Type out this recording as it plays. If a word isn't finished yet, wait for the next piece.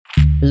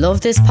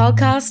Love this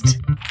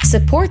podcast?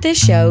 Support this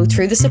show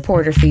through the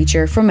supporter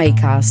feature from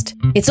Acast.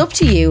 It's up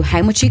to you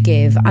how much you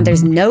give and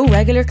there's no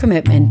regular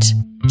commitment.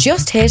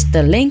 Just hit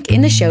the link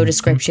in the show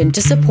description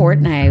to support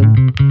now.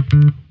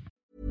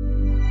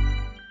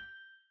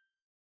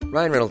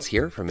 Ryan Reynolds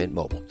here from Mint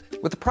Mobile.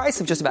 With the price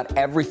of just about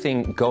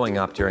everything going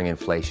up during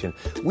inflation,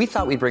 we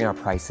thought we'd bring our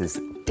prices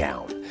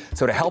down.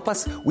 So to help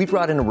us, we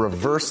brought in a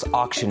reverse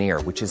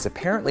auctioneer, which is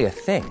apparently a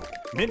thing.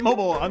 Mint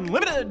Mobile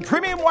Unlimited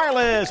Premium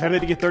Wireless. How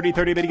to get 30,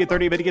 30, bit to get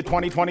 30, bit to get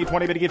 20, 20,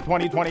 20, bit to get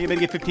 20, 20, bit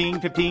to get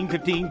 15, 15,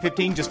 15,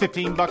 15, just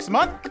 $15 a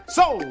month?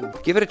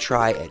 Sold! Give it a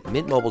try at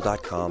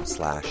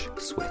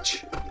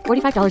mintmobile.com/switch.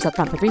 $45 up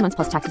front for 3 months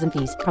plus taxes and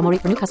fees. Promo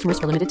rate for new customers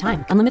for limited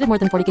time. Unlimited more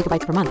than 40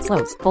 gigabytes per month.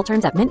 Slows full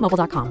terms at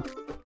mintmobile.com.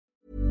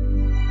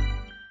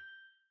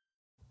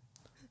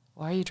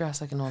 Why are you dressed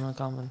like a nun in a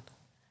convent?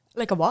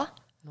 Like a what?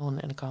 Nun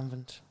in a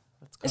convent.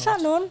 Is that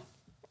nun?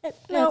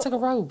 No, it's like a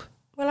robe.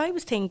 Well, I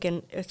was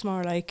thinking it's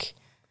more like,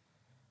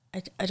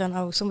 I don't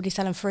know, somebody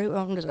selling fruit.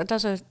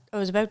 That's what I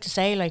was about to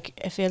say, like,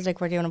 it feels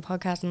like we're doing a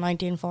podcast in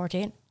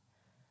 1914.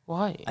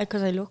 Why?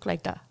 Because I look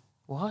like that.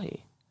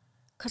 Why?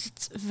 Because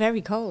it's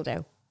very cold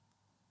out,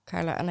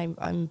 Carla, and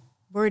I'm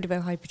worried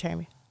about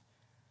hypothermia.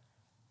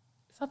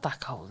 It's not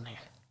that cold in here.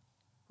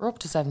 We're up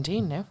to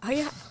 17 now.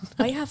 I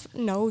have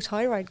no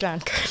thyroid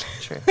gland, Carla.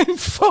 True. I'm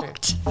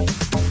fucked.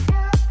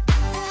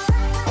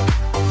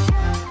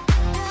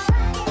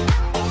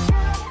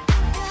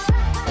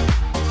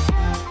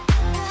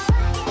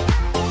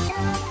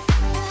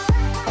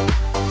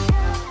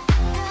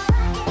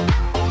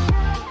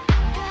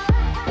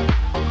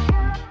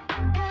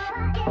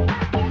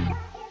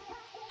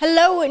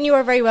 Hello, and you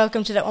are very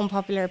welcome to the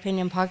Unpopular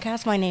Opinion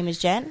podcast. My name is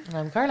Jen. And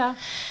I'm Carla.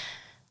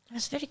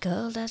 It's very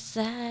cold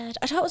outside.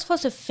 I thought it was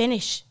supposed to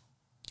finish,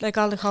 like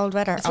all the cold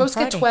weather. It's supposed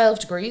to get 12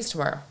 degrees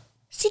tomorrow.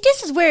 See,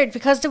 this is weird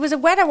because there was a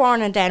weather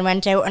warning then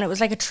went out and it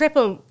was like a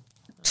triple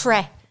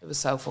threat. It was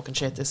so fucking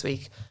shit this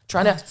week.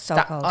 Trying to so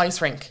that cold.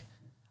 ice rink.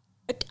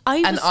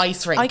 An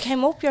ice rink. I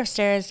came up your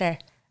stairs there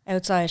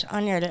outside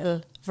on your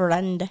little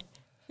veranda.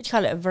 What do you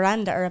call it? A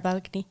veranda or a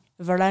balcony?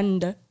 A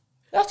veranda.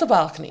 That's a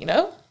balcony,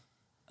 no?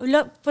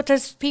 Look, but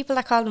there's people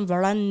that call them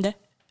veranda.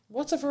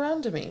 What's a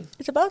veranda mean?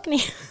 It's a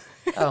balcony.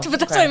 Oh, but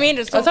that's what I mean.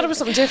 I thought it was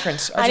something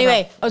different.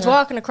 Anyway, I was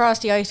walking across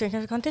the ice rink and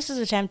I was going, this is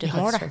attempted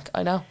murder. Rink.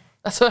 I know.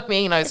 That's what I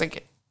mean. I was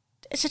like...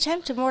 It's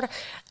attempted murder.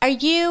 Can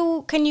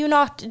you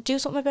not do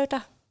something about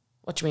that?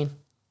 What do you mean?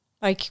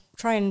 Like,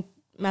 try and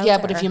melt it? Yeah,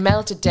 but if you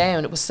melt it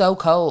down, it was so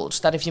cold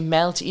that if you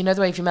melt... You know the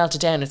way if you melt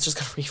it down, it's just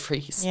going to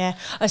refreeze. Yeah.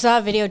 I saw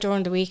a video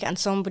during the week and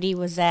somebody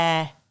was...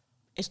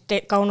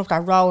 going up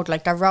that road,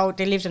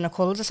 they lived in a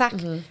cul-de-sac,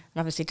 and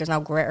obviously there's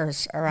no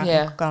gritters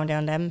around going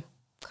down them,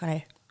 kind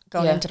of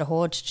going into the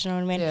hood, do you know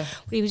what I mean? Yeah.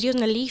 But he was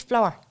using a leaf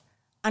blower,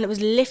 and it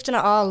was lifting it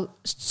all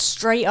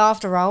straight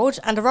off the road,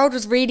 and the road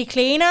was really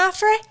clean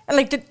after it, and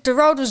like the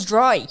road was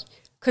dry,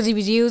 because he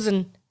was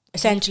using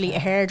essentially a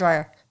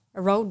hairdryer,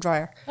 a road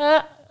dryer.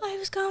 I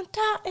was going,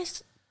 that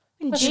is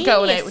ingenious. You're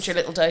going out with your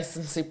little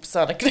Dyson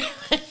Supersonic.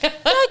 Like,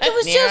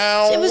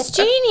 it was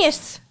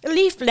genius. A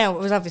leaf blower,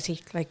 it was obviously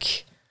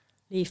like...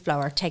 leaf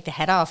blower, take the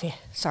head off you,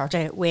 sort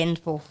of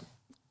wind, but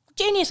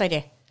genius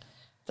idea.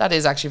 That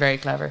is actually very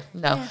clever.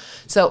 No. Yeah.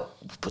 So,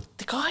 but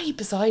the guy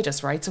beside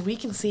us, right? So we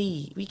can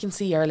see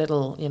our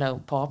little,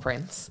 paw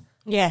prints.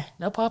 Yeah.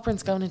 No paw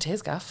prints going into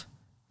his gaff.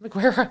 Like,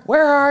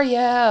 where are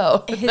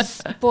you?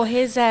 His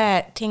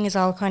thing is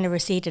all kind of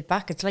receded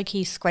back. It's like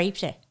he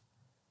scraped it.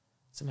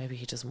 So maybe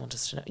he doesn't want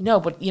us to know. No,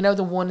 but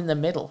the one in the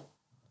middle.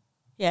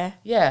 Yeah.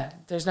 Yeah,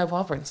 there's no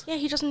paw prints. Yeah,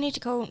 he doesn't need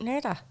to go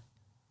near that.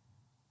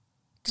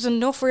 There's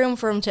enough room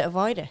for him to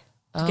avoid it,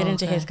 to get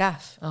into his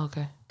gaff.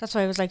 Okay. That's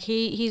why I was like,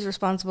 he's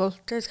responsible.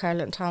 There's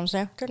Carla and Tom's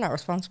now. They're not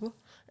responsible.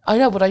 I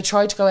know, but I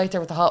tried to go out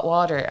there with the hot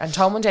water, and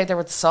Tom went out there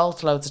with the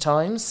salt loads of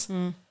times,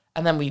 and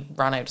then we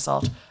ran out of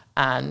salt.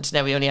 And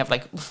now we only have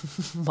like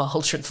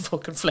Maldron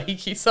fucking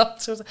flaky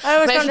salt. I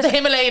was going to the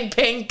Himalayan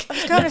pink. I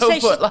was going to say,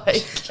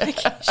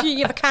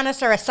 you have a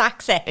canister of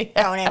Saxe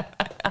going out.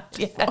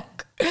 Yeah.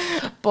 Fuck.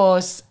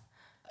 But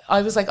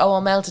I was like,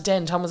 I'll melt it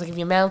down. Tom was like, if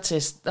you melt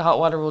it, the hot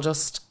water will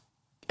just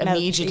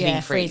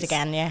immediately freeze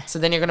again. Yeah. So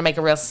then you're going to make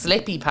a real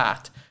slippy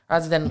path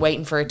rather than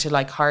waiting for it to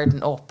like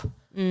harden up.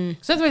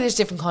 So there's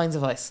different kinds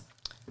of ice.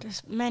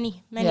 There's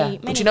many.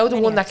 But you know the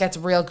one that gets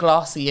real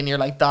glossy and you're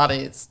like, that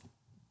is.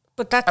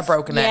 But that's a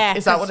broken neck.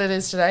 Is that what it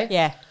is today?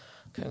 Yeah.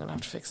 Okay, I'm gonna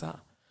have to fix that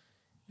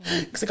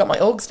because I got my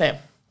Uggs now.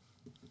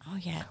 Oh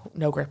yeah.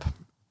 No grip.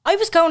 I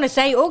was going to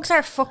say Uggs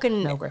are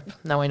fucking no grip.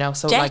 No, I know.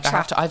 So like I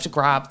have to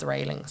grab the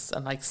railings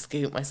and like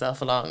scoot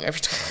myself along every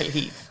time I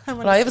leave.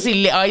 But I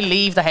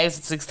leave the house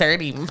at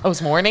 6:30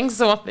 post morning,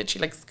 so I'm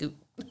literally like scoot.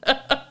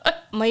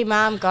 My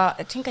mum got,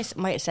 I think I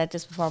might have said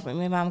this before, but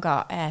my mum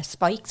got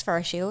spikes for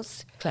her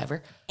shoes.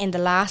 Clever. In the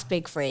last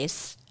big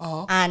freeze.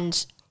 Oh.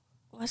 And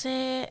was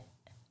it?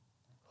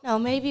 No,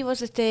 maybe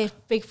was it the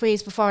big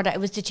freeze before that? It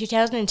was the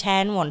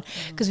 2010 one,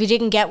 because we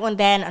didn't get one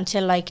then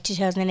until like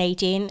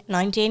 2018,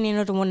 19, you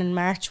know, the one in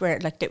March where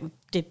like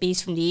the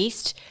Beast from the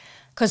East,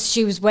 because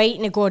she was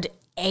waiting a good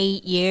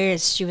 8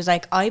 years. She was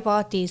like, I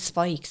bought these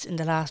spikes in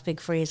the last big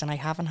freeze and I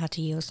haven't had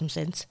to use them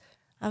since.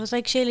 I was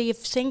like, Sheila, you've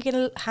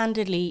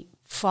single-handedly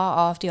fought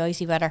off the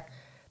icy weather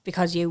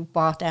because you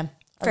bought them.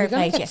 Are we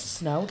going to get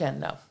snow again?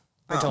 No.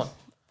 We're done.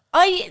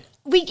 It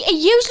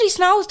usually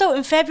snows though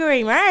in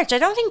February, March. I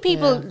don't think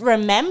people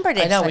remember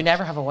this. I know, we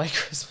never have a white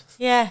Christmas.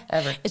 Yeah.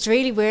 Ever. It's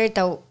really weird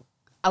though.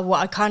 What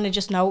I kind of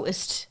just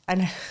noticed,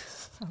 and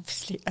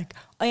obviously, like,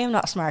 I am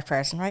not a smart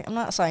person, right? I'm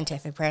not a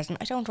scientific person.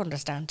 I don't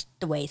understand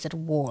the ways of the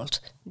world,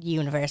 the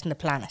universe and the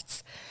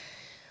planets.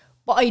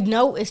 But I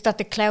noticed that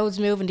the clouds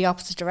move in the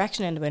opposite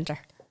direction in the winter.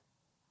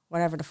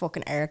 Whatever the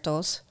fucking earth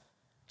does.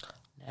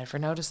 Never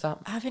noticed that.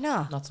 Have you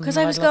not? Because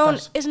I was going,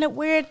 isn't it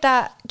weird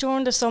that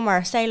during the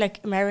summer, say like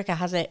America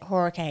has a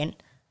hurricane,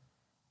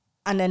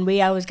 and then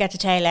we always get the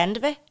tail end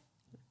of it?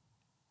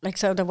 Like,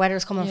 so the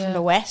weather's coming from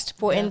the west,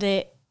 but in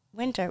the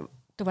winter,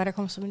 the weather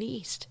comes from the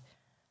east.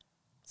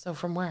 So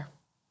from where?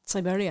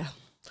 Siberia.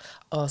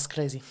 Oh, it's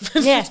crazy.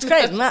 Yeah, it's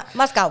crazy. Moscow.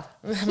 Moscow.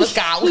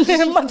 Moscow. We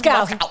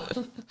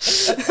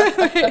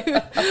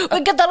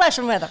get the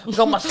Russian weather.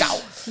 Go Moscow.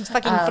 It's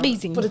fucking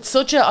freezing. But it's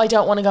such a I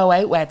don't want to go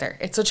out weather.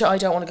 It's such a I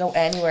don't want to go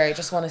anywhere. I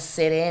just want to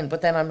sit in.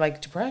 But then I'm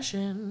like,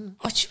 depression.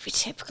 Which should be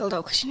typical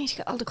though, because you need to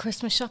get all the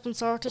Christmas shopping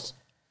sorted.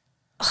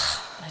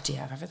 Do you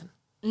have everything?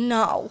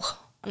 No.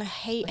 And I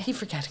keep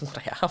forgetting what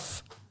I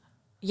have.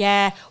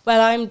 Yeah.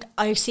 Well,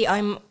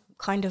 I'm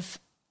kind of,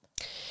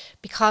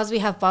 because we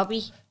have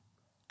Bobby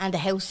and the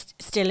house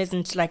still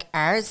isn't like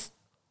ours.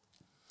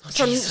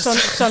 So no,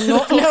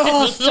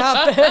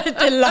 stop it.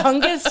 The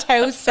longest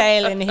house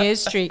sale in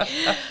history.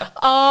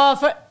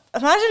 Imagine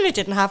it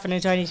didn't happen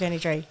in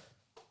 2023.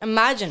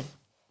 Imagine.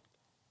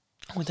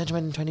 Oh, then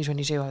in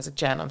 2022, I was like,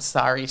 Jen, I'm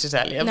sorry to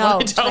tell you, no,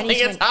 but I don't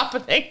think it's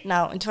happening.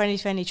 No, in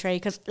 2023,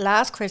 because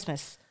last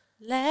Christmas,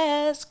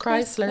 I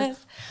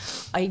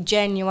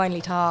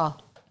genuinely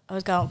thought I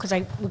was going, because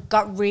I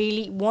got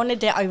really,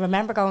 I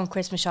remember going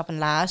Christmas shopping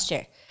last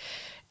year.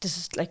 This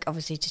is like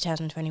obviously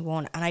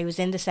 2021, and I was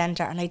in the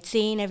centre and I'd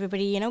seen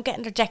everybody, you know,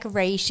 getting their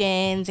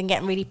decorations and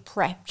getting really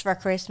prepped for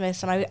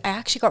Christmas, and I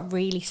actually got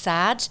really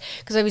sad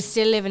because I was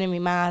still living in my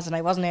ma's and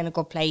I wasn't in a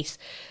good place.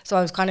 So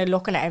I was kind of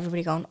looking at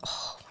everybody going,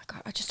 oh my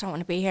God, I just don't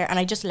want to be here. And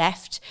I just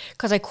left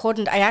because I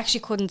actually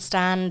couldn't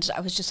stand.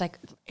 I was just like,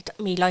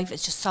 my life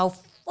is just so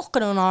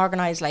fucking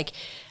unorganised, like.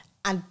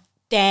 And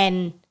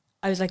then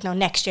I was like, no,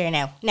 next year.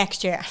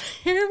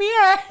 Here we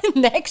are,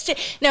 next year.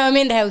 Now I'm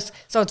in the house,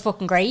 so it's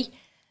fucking great.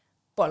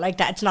 But like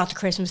that, it's not the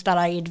Christmas that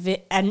I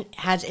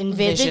had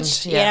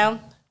envisaged, you know.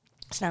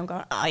 So now I'm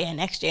going, oh yeah,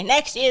 next year.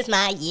 Next year's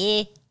my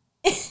year.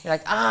 You're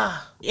like,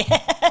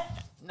 yeah,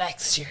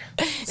 next year.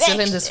 Still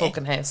in this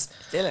fucking house.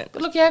 Still in.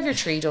 But look, you have your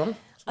tree done.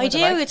 I do.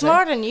 It's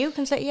more than you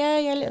can say. Yeah,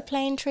 your little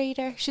plain tree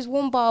there. She's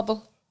one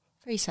bauble.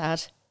 Very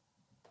sad.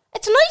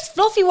 It's a nice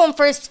fluffy one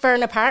for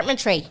an apartment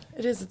tree.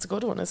 It is. It's a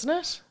good one, isn't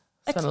it?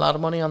 Spent a lot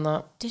of money on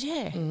that. Did you?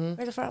 Mm-hmm.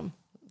 Where's it from?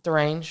 The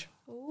Range.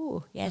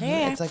 Oh, yeah,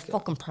 they're like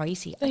fucking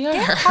pricey. They're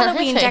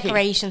Halloween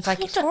decorations, like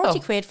 40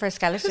 quid for a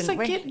skeleton.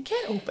 Like,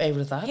 get up out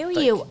of that. Who are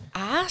you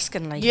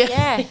asking? Like,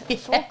 yeah.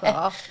 Fuck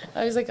off.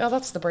 I was like, oh,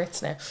 that's the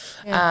Brits now.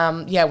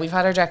 Yeah, we've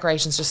had our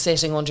decorations just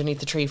sitting underneath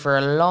the tree for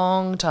a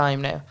long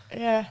time now.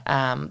 Yeah.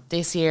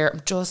 This year,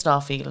 I'm just not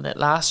feeling it.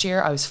 Last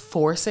year, I was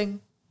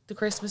forcing the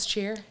Christmas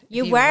cheer.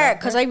 You were,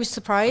 because I was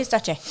surprised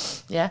at you.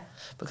 Yeah,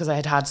 because I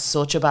had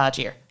such a bad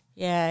year.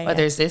 Yeah.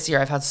 Whereas this year,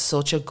 I've had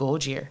such a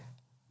good year.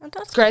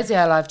 That's crazy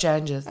how life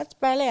changes. That's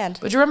brilliant.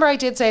 But do you remember I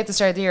did say at the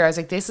start of the year, I was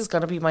like, this is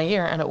going to be my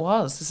year. And it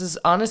was. This is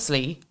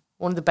honestly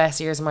one of the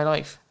best years of my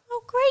life.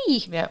 Oh,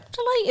 great. Yeah.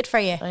 Delighted for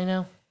you. I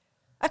know.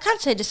 I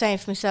can't say the same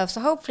for myself. So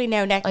hopefully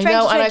now next I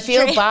know, and I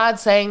feel bad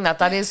saying that.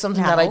 That is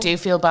something that I do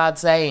feel bad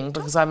saying,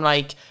 because I'm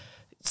like,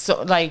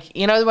 so like,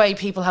 you know the way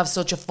people have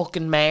such a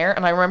fucking mare.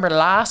 And I remember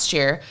last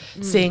year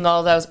seeing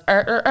all those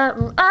what?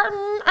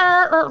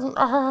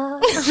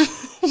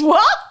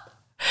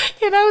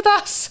 You know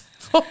that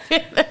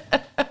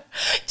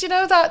do you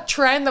know that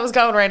trend that was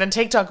going around on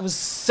TikTok? It was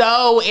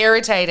so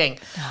irritating.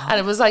 And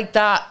it was like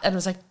that, and it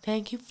was like,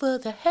 thank you for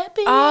the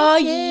happy. Oh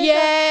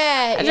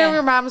yeah. And then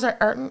your mom was like,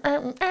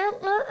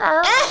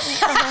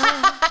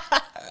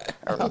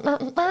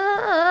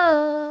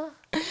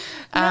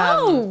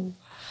 no.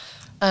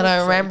 And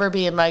I remember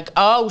being like,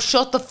 oh,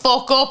 shut the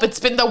fuck up, it's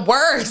been the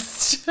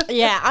worst.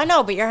 Yeah, I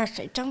know, but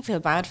don't feel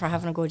bad for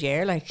having a good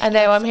year, like. And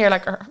now I'm here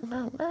like,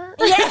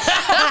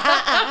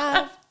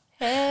 yeah.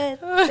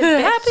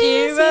 Happy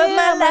year of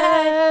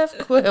my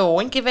life.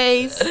 Winky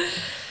face.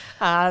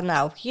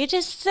 No, you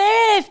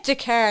deserve to,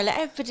 Carl.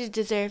 Everybody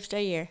deserves their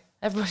year.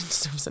 Everyone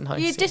deserves a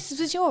nice year. This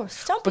was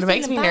yours. Don't but it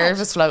makes me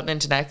nervous floating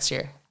into next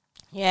year.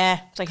 Yeah,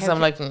 it's like, I'm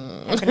like,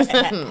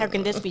 how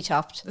can this be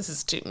topped? This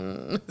is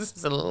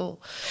a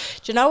little.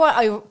 Do you know what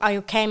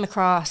I came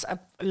across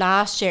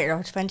last year,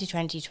 or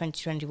 2020,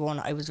 2021?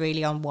 I was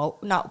really on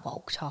not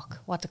woke talk.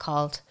 What's it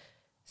called?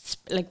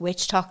 Like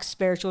witch talk,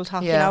 spiritual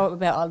talk. You know,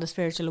 about all the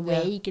spiritual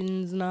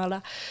awakens and all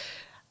that.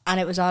 And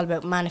it was all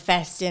about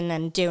manifesting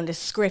and doing the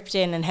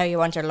scripting and how you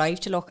want your life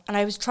to look. And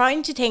I was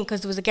trying to think,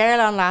 because there was a girl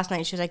on last night,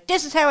 and she was like,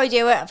 this is how I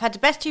do it. I've had the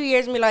best 2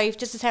 years of my life.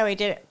 This is how I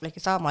did it. Like,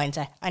 it's all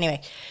mindset.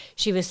 Anyway,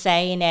 she was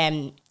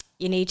saying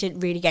you need to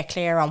really get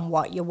clear on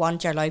what you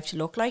want your life to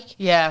look like.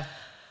 Yeah.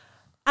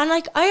 And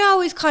like, I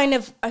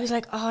was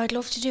like, oh, I'd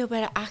love to do a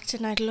bit of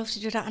acting. I'd love to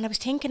do that. And I was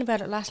thinking about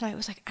it last night. I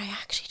was like, I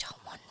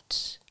don't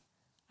want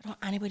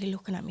anybody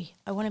looking at me.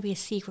 I want to be a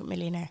secret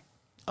millionaire.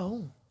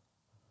 Oh.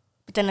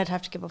 But then I'd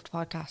have to give up the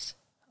podcast.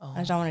 Oh.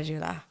 I don't want to do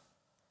that.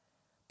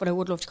 But I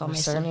would love to go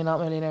missing. We're certainly not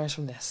millionaires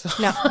from this.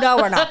 No,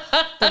 we're not.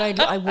 But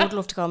I would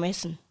love to go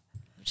missing.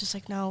 I'm just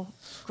like, no,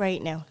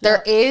 great now.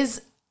 There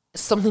is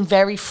something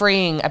very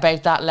freeing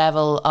about that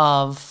level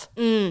of,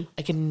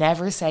 I can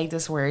never say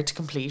this word to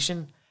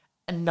completion,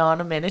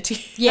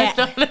 anonymity. Yeah.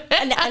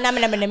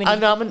 Anonymity.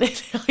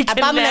 I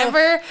can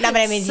never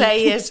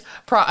say it.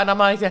 And I'm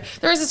like,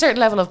 there is a certain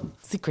level of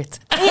secrets.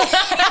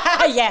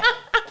 Yeah.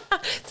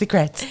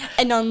 Secrets.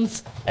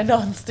 Anons.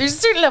 There's a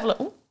certain level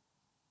of,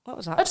 what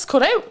was that? I just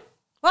cut out.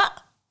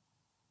 What?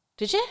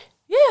 Did you?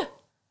 Yeah.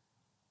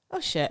 Oh,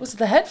 shit. Was it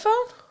the headphone?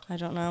 I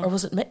don't know. Or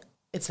was it me?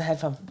 It's the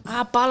headphone.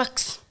 Ah,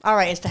 bollocks. All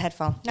right, it's the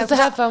headphone. No, it's the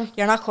headphone.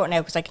 You're not cutting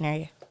out because I can hear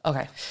you.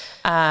 Okay.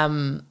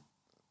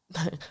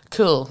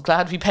 Cool.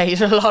 Glad we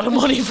paid a lot of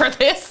money for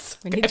this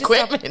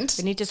equipment.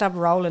 We need to stop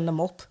rolling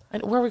them up.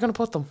 And where are we going to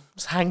put them?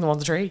 Just hang them on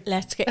the tree?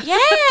 Let's get... Yeah,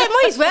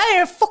 might as well.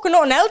 There's fucking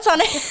nothing else on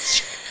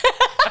it.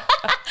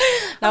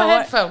 No,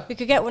 headphone. We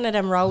could get one of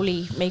them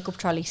rolly makeup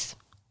trolleys.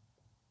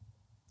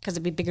 Because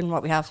it'd be bigger than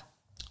what we have.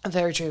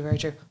 Very true, very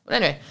true. But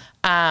anyway,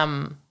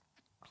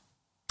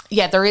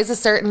 yeah, there is a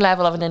certain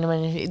level of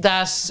anonymity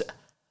that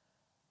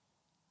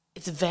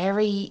it's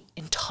very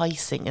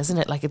enticing, isn't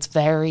it? Like, it's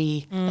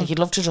very, like, you'd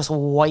love to just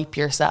wipe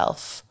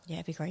yourself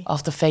it'd be great.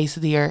 off the face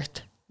of the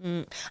earth.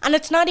 And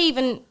it's not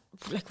even,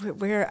 like,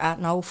 we're at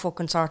no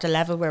fucking sort of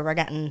level where we're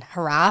getting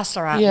harassed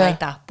or anything like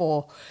that,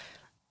 but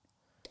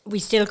we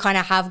still kind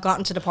of have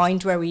gotten to the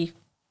point where we,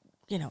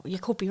 you know, you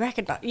could be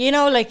recognised, you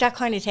know, like that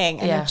kind of thing.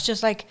 And it's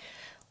just like,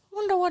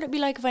 wonder what it'd be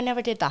like if I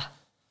never did that.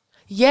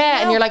 Yeah, you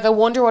know? and you're like, I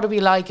wonder what it'd be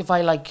like if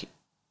I, like,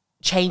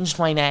 changed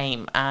my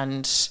name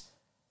and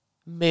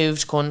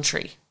moved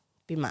country.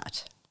 Be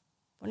mad,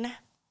 wouldn't it?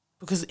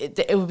 Because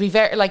it would be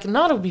very, like,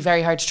 not it would be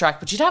very hard to track,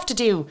 but you'd have to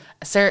do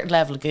a certain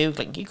level of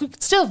Googling. You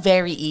could still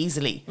very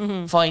easily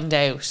find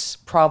out,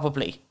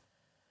 probably.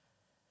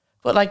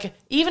 But, like,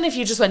 even if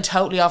you just went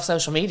totally off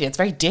social media, it's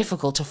very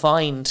difficult to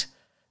find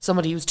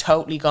somebody who's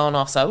totally gone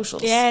off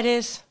socials. Yeah, it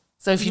is.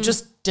 So if you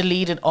just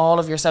deleted all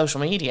of your social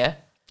media...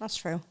 That's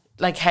true.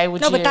 Like, how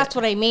would you... No, but that's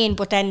what I mean.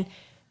 But then...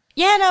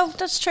 Yeah, no,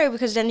 that's true,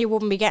 because then you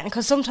wouldn't be getting...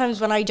 Because sometimes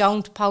when I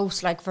don't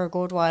post, like, for a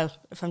good while,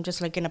 if I'm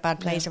just, like, in a bad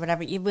place or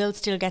whatever, you will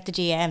still get the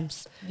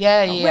GMs.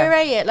 Yeah, yeah. Where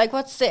are you? Like,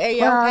 what's the... Are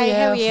you Where okay? are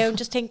How are you? you? I'm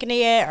just thinking of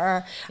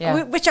you.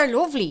 Or, which are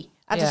lovely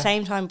at the Yeah.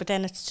 same time, but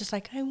then it's just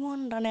like, I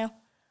wonder now.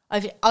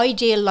 I've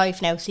ideal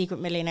life now, secret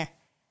millionaire.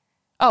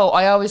 Oh,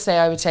 I always say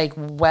I would take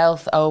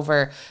wealth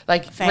over...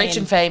 Like, Fame. rich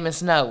and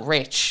famous, no.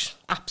 Rich.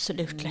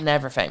 Absolutely.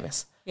 Never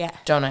famous. Yeah.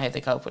 Don't know how they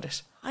cope with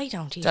it. I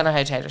don't either. Don't know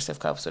how Taylor Swift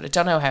copes with it.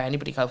 Don't know how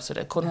anybody copes with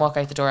it. Couldn't walk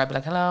out the door. I'd be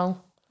like,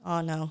 hello.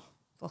 Oh, no.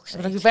 Fuck's I'd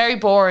be like, sake. very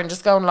boring.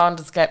 Just going to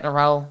London's getting a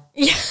roll.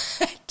 Yeah.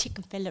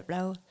 Chicken fillet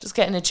roll. Just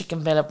getting a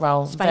chicken billet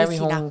roll. Spicy, very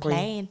not hungry.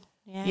 plain.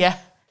 Yeah. Yeah.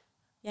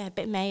 Yeah, a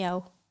bit of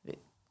mayo. So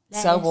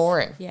Lettuce.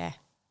 boring. Yeah.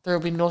 There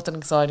would be nothing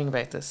exciting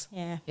about this.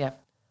 Yeah. Yeah.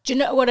 Do you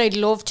know what I'd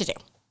love to do?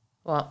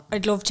 What?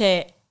 I'd love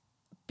to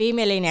be a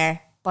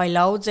millionaire, buy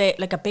loads of,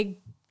 like, a big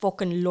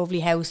fucking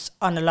lovely house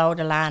on a load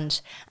of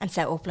land and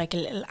set up, like, a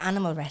little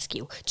animal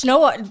rescue. Do you know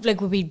what,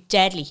 like, would be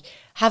deadly?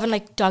 Having,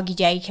 like, doggy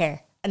daycare,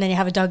 and then you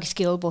have a doggy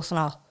school bus and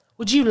all.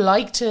 Would you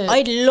like to...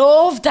 I'd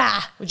love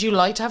that. Would you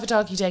like to have a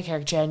doggy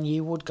daycare, Jen?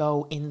 You would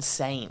go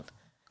insane.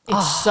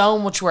 It's so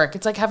much work.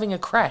 It's like having a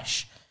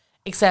creche,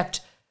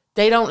 except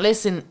they don't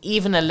listen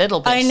even a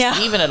little bit. I know.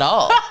 Even at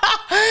all.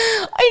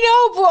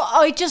 I know,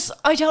 but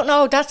I don't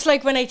know. That's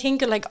like when I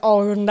think of, like,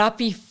 oh, wouldn't that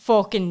be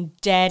fucking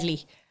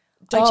deadly?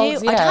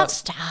 Dogs, I'd have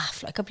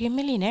staff. Like, I'd be a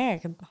millionaire. I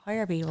could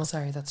hire people Oh,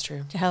 sorry, that's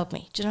true. to help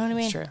me. Do you know what I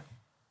mean? That's true.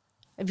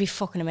 It'd be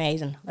fucking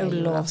amazing. I would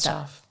You love have that.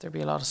 stuff. There'd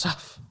be a lot of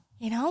stuff.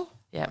 You know?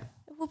 Yeah,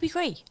 It would be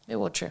great. it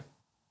would, true.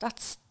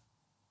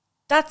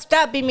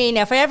 That'd be me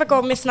now. If I ever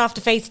go missing off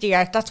the face of the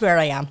earth, that's where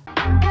I am.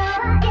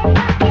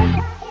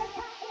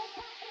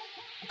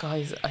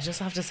 Guys, I just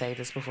have to say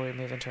this before we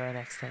move into our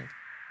next thing.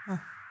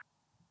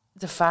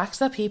 The fact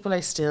that people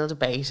are still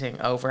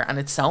debating over, and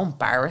it's so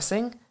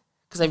embarrassing,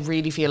 because I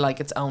really feel like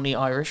it's only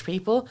Irish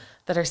people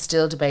that are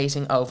still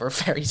debating over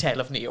Fairy Tale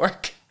of New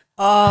York.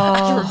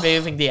 Oh. And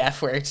removing the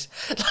F word.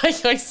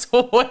 Like, I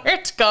swear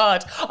to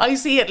God, I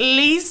see at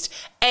least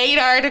 8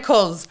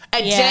 articles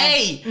a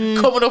day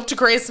coming up to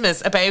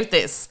Christmas about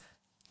this.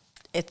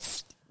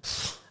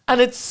 And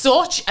it's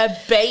such a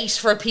bait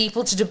for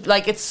people to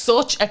like, it's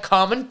such a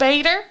comment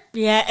baiter.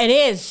 Yeah, it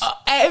is.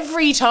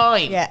 Every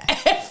time. Yeah.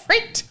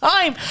 Every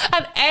time.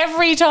 And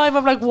every time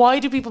I'm like, why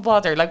do people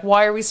bother? Like,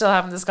 why are we still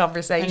having this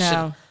conversation?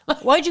 I know.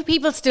 Why do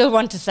people still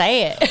want to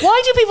say it?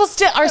 Why do people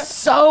still are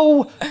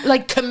so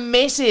like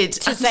committed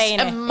to saying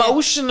it?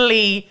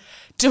 Emotionally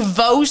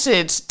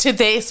devoted to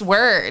this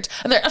word?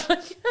 And they're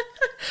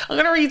I'm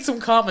going to read some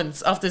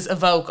comments of this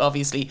Evoke,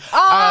 obviously.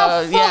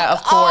 Yeah,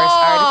 of course,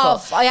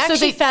 article. I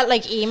actually felt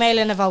like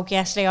emailing Evoke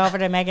yesterday over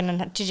the Meghan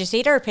and... Did you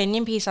see their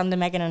opinion piece on the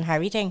Meghan and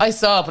Harry thing? I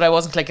saw it, but I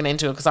wasn't clicking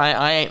into it because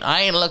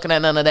I ain't looking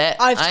at none of that.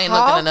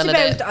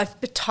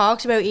 I've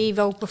talked about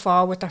Evoke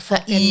before with their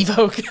fucking...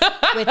 Evoke.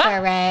 with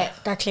their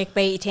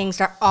clickbait things.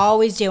 They're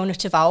always doing it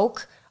to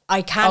Vogue.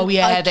 I can't... Oh,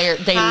 yeah,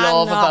 they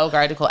love a Vogue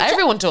article.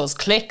 Everyone does.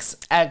 Clicks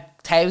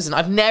 1,000.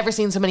 I've never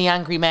seen so many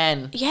angry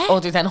men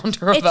other than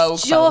under a Vogue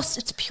post.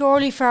 It's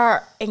purely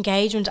for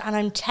engagement, and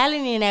I'm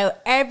telling you now,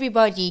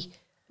 everybody,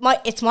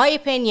 it's my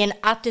opinion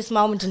at this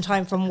moment in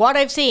time from what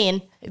I've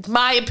seen. It's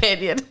my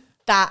opinion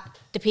that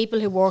the people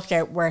who worked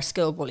there were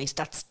school bullies.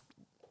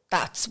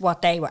 That's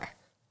what they were.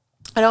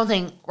 I don't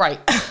think I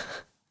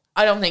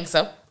don't think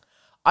so.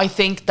 I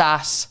think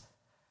that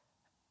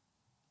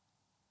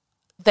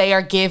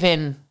they're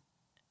given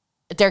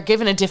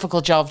a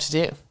difficult job to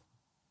do. Do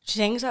you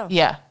think so?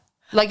 Yeah.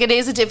 Like, it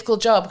is a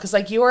difficult job because,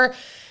 like, you're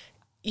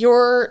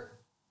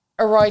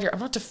a writer.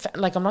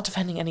 I'm not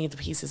defending any of the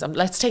pieces.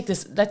 Let's take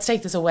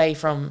this away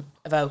from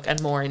Evoke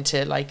and more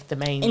into like the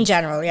main in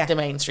general, the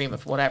mainstream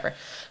of whatever.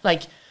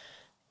 Like,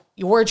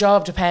 your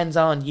job depends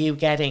on you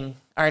getting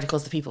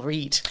articles that people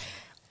read.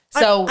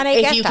 So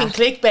if you can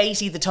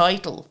clickbaity the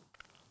title,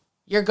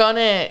 you're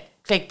gonna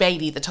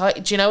clickbaity the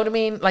title. Do you know what I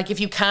mean? Like, if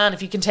you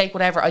can take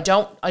whatever. I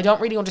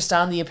don't really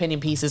understand the opinion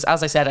pieces.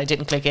 As I said, I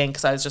didn't click in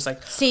because I was just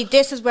like, see,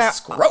 this is where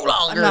scroll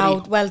on.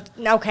 No, well,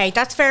 okay,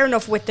 that's fair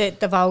enough with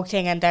the Vogue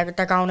thing, and they're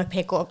going to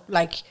pick up,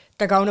 like,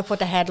 they're going to put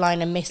the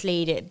headline and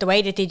mislead it the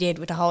way that they did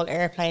with the whole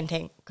airplane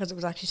thing, because it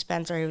was actually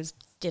Spencer who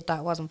did that,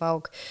 it wasn't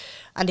Vogue,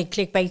 and they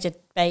clickbaited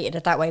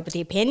it that way. But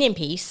the opinion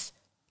piece,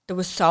 there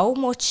was so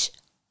much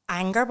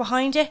anger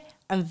behind it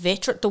and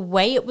vitriol. The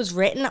way it was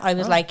written, I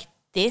was like,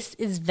 this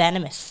is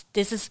venomous.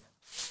 This is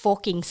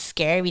fucking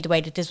scary, the way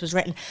that this was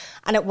written.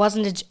 And it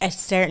wasn't a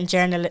certain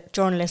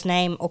journalist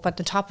name up at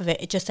the top of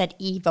it. It just said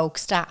Evoke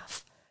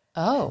staff.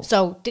 Oh.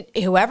 So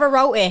whoever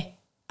wrote it,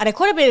 and it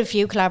could have been a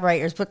few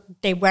collaborators, but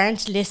they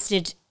weren't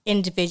listed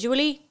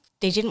individually.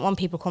 They didn't want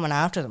people coming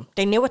after them.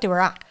 They knew what they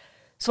were at.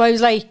 So I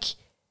was like,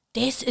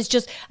 this is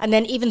just... And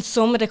then even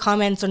some of the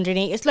comments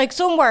underneath, it's like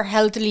some were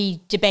healthily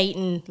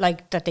debating,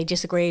 like, that they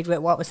disagreed with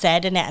what was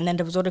said in it, and then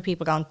there was other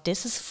people going,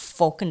 this is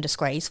fucking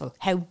disgraceful.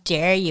 How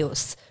dare you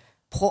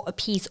put a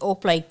piece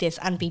up like this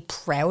and be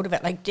proud of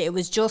it? Like, it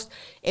was shocking.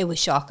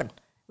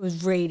 It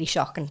was really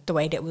shocking the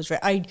way that it was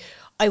written.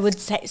 I would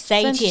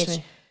say to you,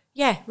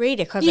 yeah,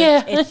 read it, because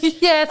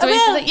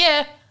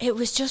it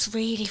was just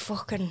really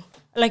fucking...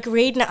 Like,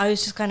 reading it, I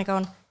was just kind of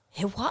going,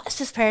 hey, what is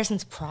this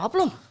person's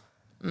problem?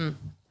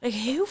 Like,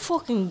 who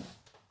fucking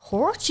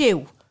hurt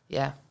you?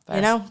 Yeah. Fair.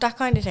 You know, that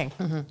kind of thing.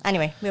 Mm-hmm.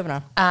 Anyway,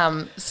 moving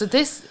on. So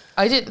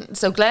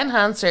Glenn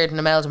Hansard and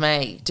Imelda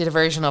May did a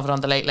version of it on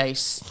the Late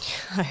Late.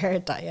 I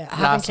heard that, yeah. I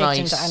haven't clicked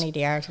into any of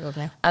the articles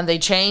now. And they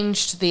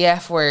changed the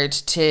F word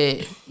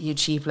to "you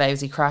cheap,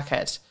 lousy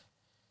crackhead."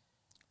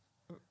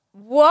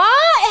 What?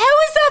 How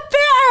is that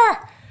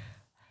better?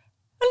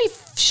 Only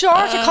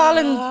short of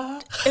calling a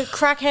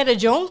crackhead a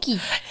junkie.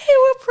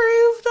 Who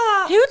approved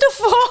that? Who the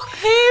fuck?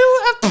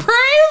 Who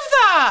approved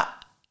that?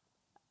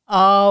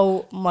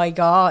 Oh my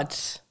God.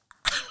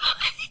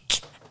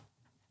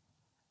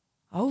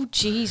 Oh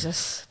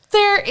Jesus.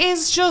 There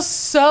is just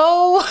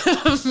so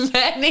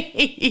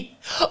many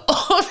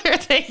other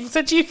things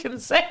that you can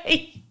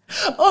say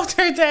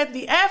other than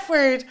the F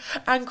word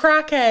and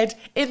crackhead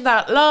in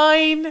that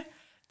line.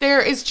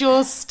 There is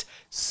just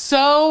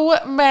so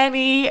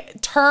many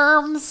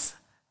terms.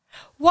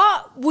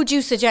 What would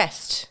you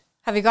suggest?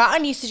 Have you got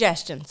any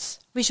suggestions?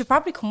 We should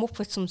probably come up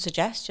with some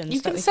suggestions. You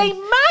can say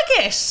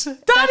maggot.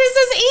 That is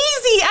as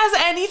easy as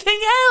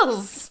anything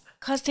else.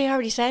 Because they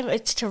already said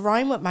it's to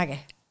rhyme with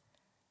maggot.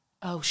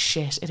 Oh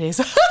shit, it is.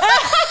 So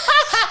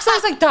I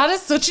was like, that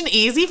is such an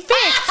easy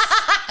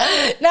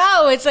fix.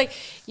 No, it's like,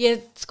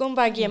 you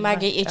scumbag, you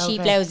maggot, you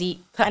cheap, lousy.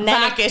 And then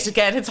maggot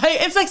again. It's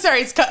like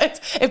sorry, it's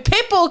if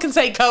Pitbull can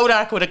say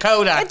Kodak with a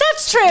Kodak.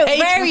 That's true. They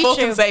very can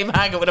true. Say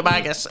maggot with a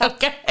maggot.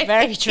 Okay.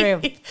 Very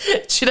true. Do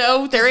you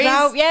know, there is.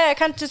 No, yeah, I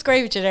can't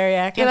disagree with you there,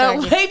 yeah. I can't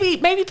argue.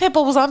 Maybe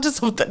Pitbull was onto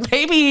something.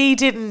 Maybe he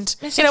didn't.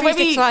 Mr. You know,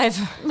 maybe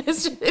 365.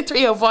 Mr.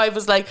 305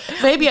 was like,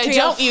 maybe I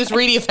don't use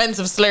really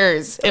offensive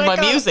slurs in my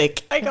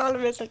music. I call him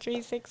Mr.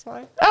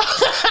 365.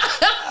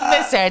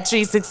 Mr.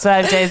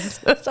 365 days.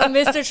 So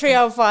Mr.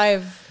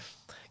 305.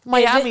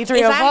 Miami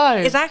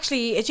 305 is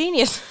actually a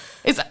genius.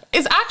 Is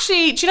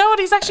actually, do you know what?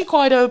 He's actually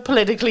quite a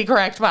politically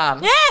correct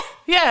man.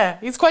 Yeah.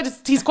 He's quite a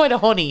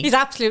honey. He's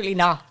absolutely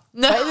not.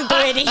 No, the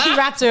way that he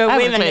raps with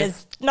women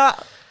is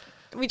not.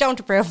 We don't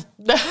approve.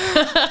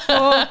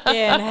 Fucking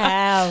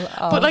hell!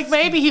 Oh, but like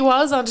maybe he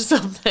was onto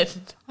something.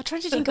 I'm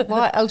trying to think of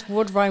what else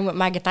would rhyme with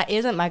maggot. That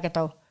isn't maggot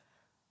though.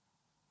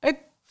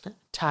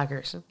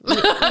 Taggart. Leave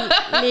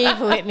it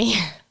with me.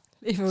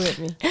 Leave it with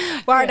me.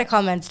 What are the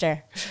comments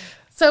there?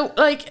 So,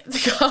 like, the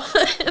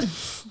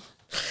comments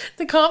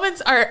The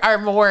comments are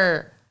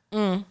more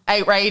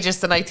outrageous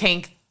than I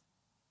think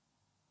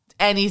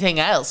anything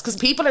else, because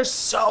people are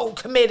so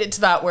committed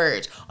to that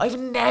word. I've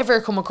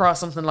never come across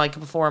something like it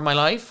before in my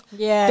life.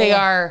 Yeah, they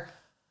are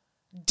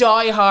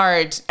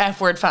die-hard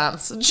F-word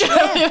fans. Do you know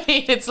what I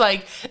mean? It's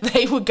like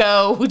they would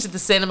go to the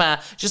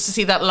cinema just to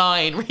see that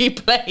line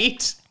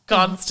replayed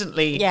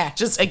constantly,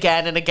 just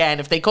again and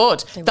again if they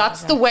could.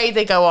 That's the way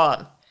they go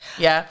on.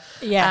 Yeah.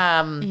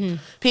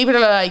 People are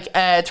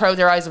like throwing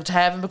their eyes up to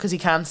heaven because he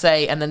can't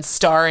say, and then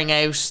starring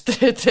out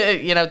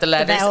the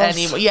letters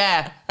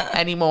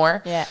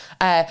anymore.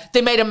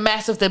 They made a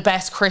mess of the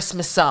best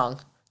Christmas song.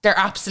 They're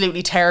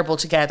absolutely terrible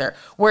together.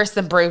 Worse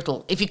than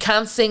brutal. If you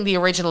can't sing the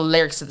original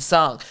lyrics to the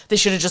song, they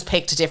should have just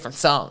picked a different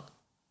song.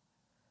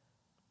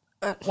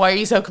 Why are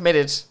you so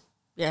committed?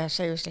 Yeah,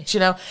 seriously. Do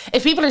you know,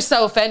 if people are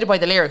so offended by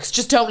the lyrics,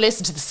 just don't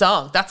listen to the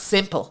song. That's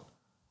simple.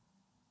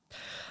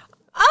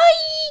 I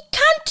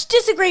can't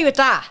disagree with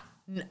that.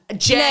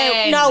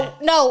 Jen.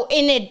 No,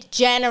 in a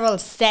general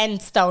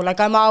sense though.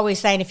 Like, I'm always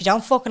saying, if you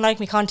don't fucking like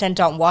my content,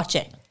 don't watch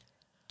it.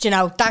 Do you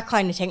know, that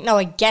kind of thing. No,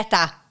 I get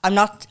that. I'm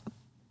not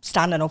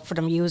standing up for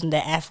them using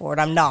the F word.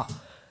 I'm not.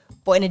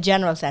 But in a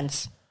general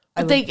sense,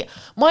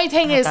 my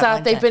thing is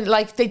that they've been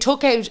like, they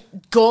took out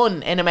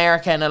gun in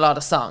America in a lot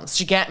of songs.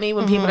 Do you get me?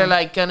 When people are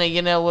like,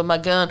 gonna, with my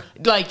gun,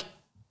 like,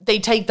 they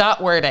take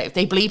that word out,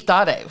 they bleep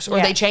that out,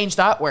 or they change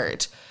that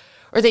word,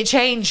 or they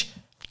change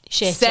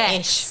shit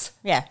sex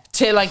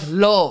to like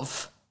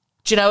love.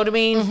 Do you know what I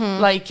mean?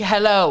 Like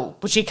hello,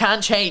 but you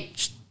can't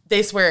change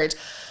this word.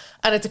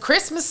 And it's a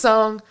Christmas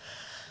song,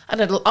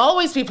 and it'll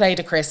always be played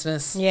at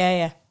Christmas.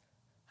 Yeah.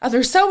 And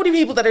there's so many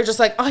people that are just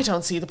like, I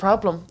don't see the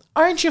problem.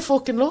 Aren't you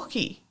fucking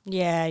lucky?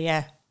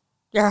 Yeah.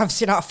 You're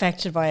obviously not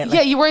affected by it. Like.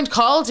 Yeah, you weren't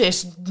called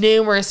it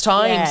numerous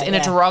times in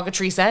a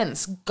derogatory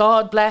sense.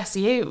 God bless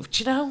you.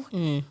 Do you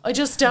know? I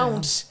just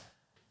don't.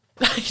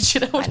 Do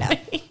you know what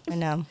I mean? I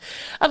know.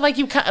 And like,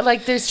 you can't,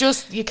 like, there's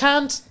just, you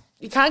can't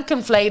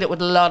conflate it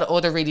with a lot of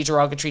other really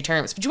derogatory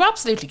terms, but you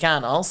absolutely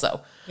can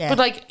also. Yeah. But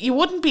like, we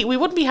wouldn't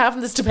be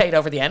having this debate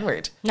over the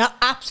N-word. No,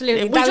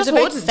 absolutely. We just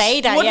wouldn't say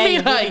that.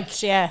 Wouldn't be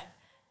like,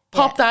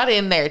 pop that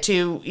in there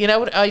too. You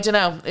know, I don't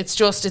know. It's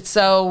just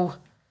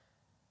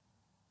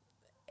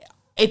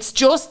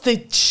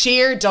the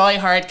sheer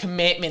diehard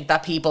commitment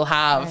that people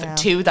have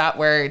to that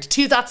word,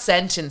 to that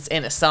sentence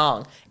in a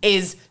song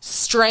is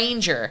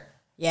stranger.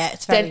 Yeah,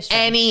 it's very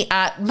strange.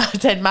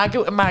 Than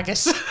maggot and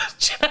maggot. Do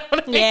you know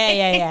what I mean?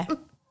 Yeah.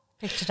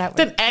 Picture that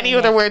than any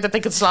other word that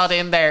they could slot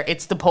in there.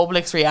 It's the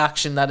public's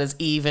reaction that is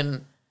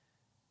even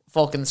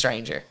fucking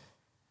stranger.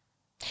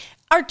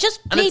 Or just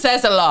and it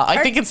says a lot.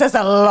 I think it says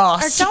a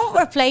lot. Or don't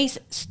replace.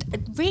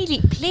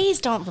 Please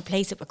don't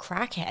replace it with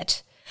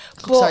crackhead.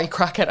 Sorry,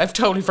 crackhead. I've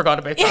totally forgot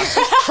about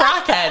that.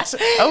 Crackhead.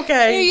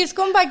 Okay. You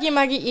scumbag, you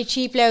maggot, you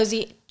cheap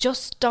lousy.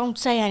 Just don't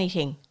say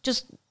anything.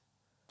 Just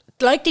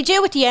like they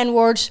do with the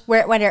N-word,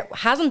 when it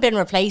hasn't been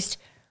replaced.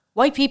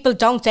 White people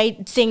don't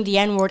sing the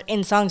N-word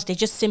in songs. They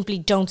just simply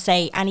don't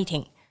say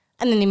anything.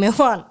 And then they move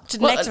on to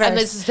the next verse. And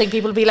this is the thing,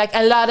 people will be like,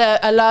 a lot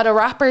of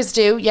rappers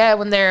do,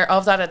 when they're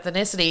of that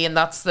ethnicity, and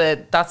that's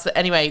the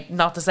anyway,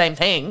 not the same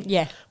thing.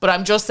 Yeah. But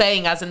I'm just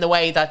saying, as in the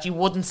way that you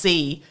wouldn't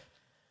see,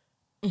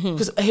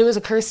 because who was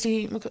a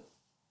Kirsty?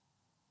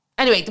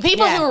 Anyway, the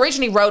people who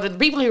originally wrote it, the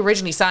people who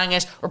originally sang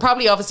it, were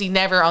probably obviously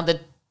never on the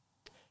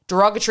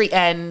derogatory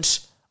end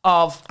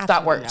of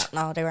that word. Not.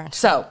 No, they weren't.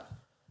 So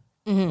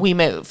we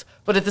move,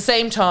 but at the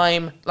same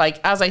time, like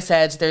as I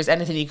said, there's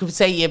anything you could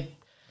say, you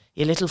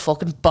little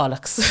fucking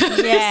bollocks.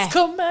 Yeah.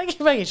 Come back,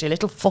 you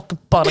little fucking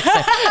bollocks.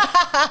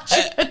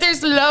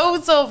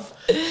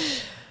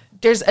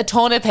 There's a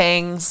ton of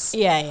things.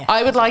 Yeah.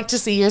 I would like to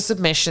see your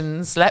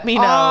submissions. Let me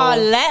know. Oh,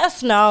 let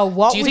us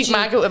know. Do you think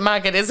Maggot with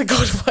Maggot is a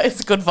good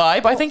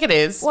vibe? I think it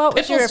is. What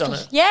would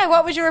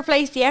what would you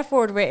replace the F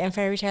word with in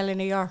Fairy Tale in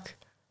New York?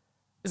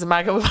 Is it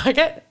Maggot with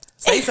Maggot?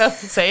 Say so.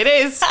 Say it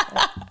is.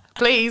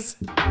 Please.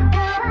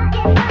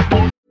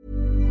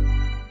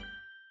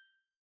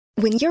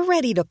 When you're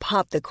ready to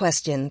pop the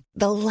question,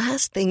 the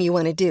last thing you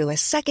want to do is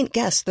second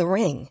guess the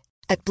ring.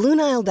 At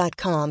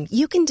BlueNile.com,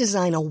 you can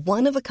design a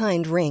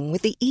one-of-a-kind ring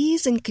with the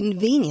ease and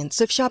convenience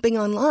of shopping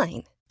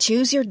online.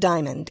 Choose your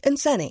diamond and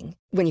setting.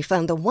 When you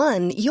find the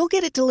one, you'll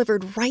get it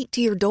delivered right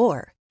to your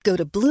door. Go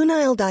to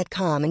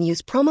BlueNile.com and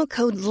use promo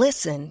code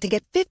LISTEN to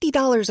get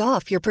 $50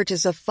 off your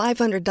purchase of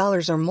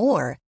 $500 or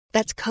more.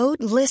 That's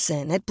code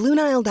LISTEN at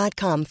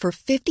BlueNile.com for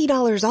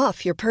 $50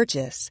 off your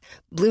purchase.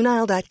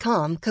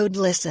 BlueNile.com, code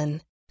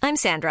LISTEN. I'm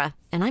Sandra,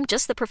 and I'm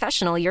just the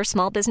professional your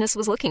small business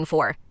was looking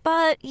for.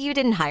 But you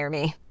didn't hire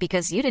me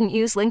because you didn't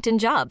use LinkedIn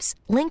Jobs.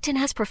 LinkedIn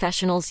has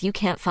professionals you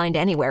can't find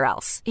anywhere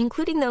else,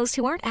 including those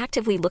who aren't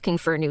actively looking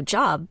for a new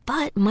job,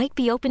 but might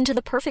be open to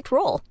the perfect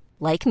role,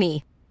 like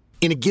me.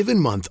 In a given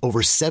month,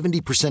 over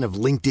 70% of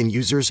LinkedIn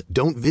users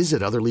don't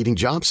visit other leading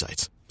job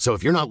sites. So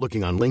if you're not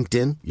looking on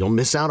LinkedIn, you'll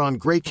miss out on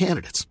great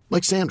candidates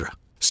like Sandra.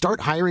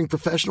 Start hiring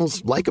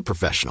professionals like a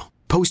professional.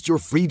 Post your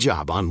free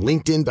job on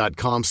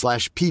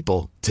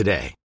linkedin.com/people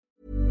today.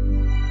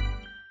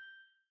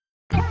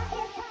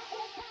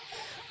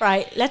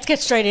 Right, let's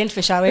get straight into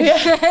it, shall we?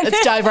 Yeah.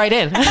 Let's dive right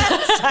in.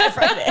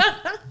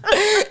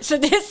 So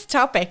this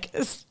topic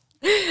is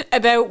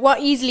about what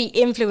easily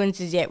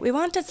influences you. We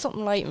wanted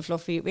something light and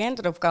fluffy. We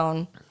ended up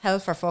going hell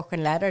for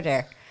fucking leather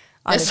there.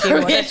 We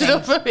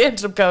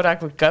ended up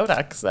Kodak with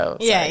Kodak. So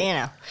yeah, you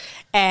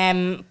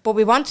know. But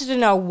we wanted to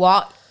know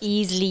what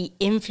easily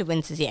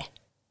influences you.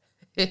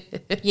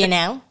 You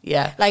know?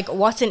 Yeah. Like,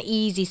 what's an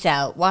easy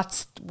sell?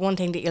 What's one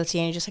thing that you'll see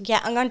and you're just like,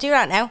 yeah, I'm going to do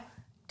that now.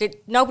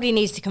 Nobody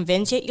needs to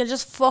convince you. You'll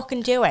just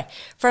fucking do it.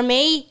 For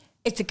me,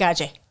 it's a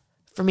gadget.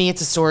 For me,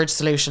 it's a storage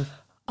solution.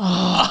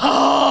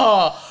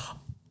 Oh.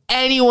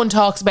 Anyone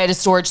talks about a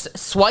storage,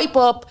 swipe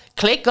up,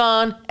 click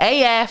on,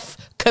 AF,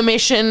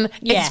 commission.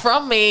 Yeah. It's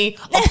from me.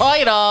 I'll buy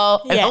it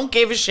all. I Yeah. don't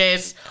give a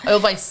shit. I'll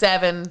buy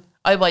 7.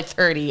 I'll buy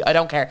 30. I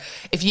don't care.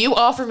 If you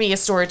offer me a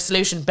storage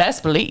solution,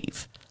 best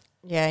believe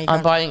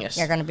I'm buying it.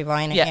 You're going to be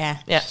buying it,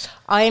 Yeah.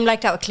 I'm like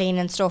that with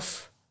cleaning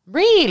stuff.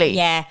 Really?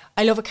 Yeah.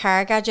 I love a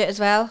car gadget as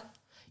well.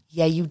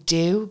 Yeah, you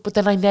do. But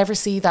then I never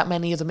see that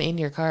many of them in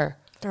your car.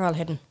 They're all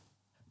hidden.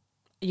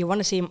 You want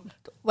to see them?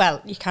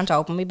 Well, you can't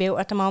open me boot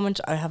at the moment.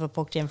 I have it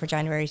booked in for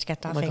January to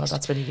get that fixed. Oh my God,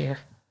 that's been a year.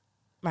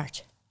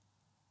 March.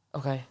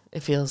 Okay.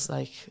 It feels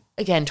like,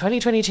 again,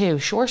 2022,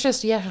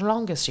 shortest yet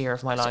longest year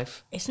of my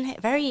life. Isn't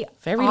it? Very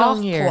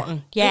long year.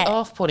 Off-putting. Yeah. Very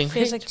off-putting.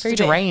 Feels like Very just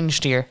a bit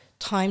deranged year.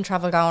 time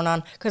travel going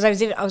on. Because I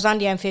was on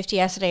the M50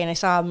 yesterday and I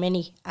saw a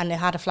Mini and it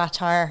had a flat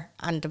tyre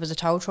and there was a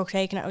tow truck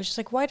taking it. I was just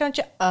like, why don't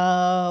you?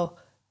 Oh,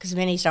 because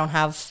Minis don't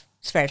have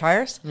spare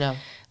tyres. No.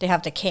 They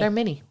have the kit. They're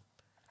mini.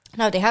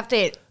 No, they have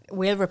the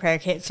wheel repair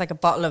kit. It's like a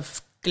bottle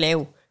of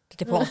glue that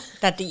they pump,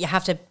 that you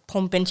have to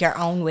pump into your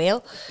own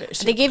wheel.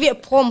 So they give you a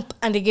pump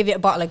and they give you a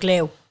bottle of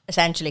glue,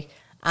 essentially.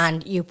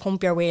 And you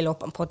pump your wheel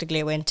up and put the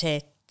glue in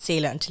to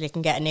seal it until you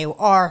can get a new.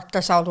 Or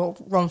they're sold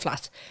with run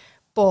flats.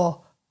 But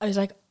I was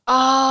like,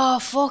 oh,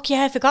 fuck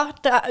yeah, I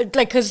forgot that.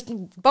 Like, because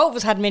both of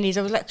us had Minis.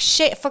 I was like,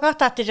 shit, I forgot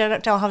that they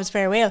don't have a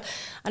spare wheel.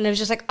 And I was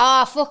just like,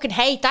 I fucking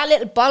hate that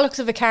little bollocks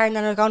of a car. And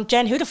then I was going,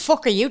 Jen, who the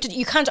fuck are you?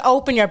 You can't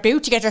open your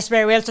boot to get your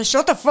spare wheel, so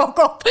shut the fuck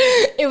up.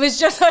 It was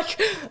just like,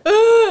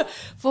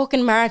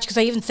 fucking March. Because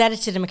I even said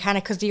it to the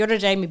mechanic, because the other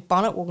day my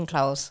bonnet wouldn't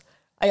close.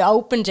 I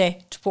opened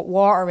it to put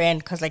water in,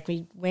 because like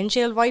my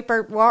windshield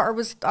wiper water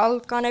was all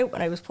gone out,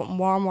 and I was putting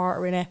warm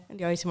water in it in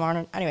the icy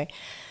morning. Anyway,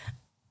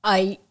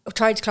 I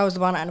tried to close the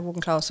bonnet and it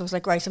wouldn't close. So I was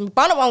like, right, so my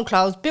bonnet won't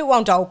close, boot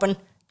won't open.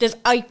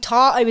 I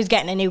thought I was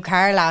getting a new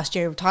car last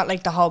year. I thought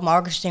like the whole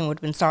mortgage thing would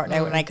have been sorted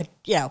out and I could,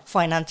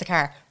 finance a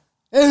car.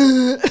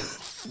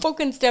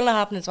 Fucking still not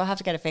happening, so I have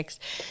to get it fixed.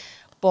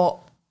 But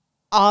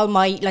all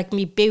my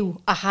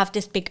boot, I have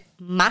this big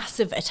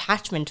massive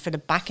attachment for the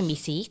back of my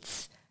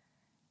seats.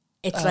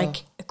 It's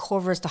like it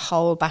covers the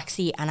whole back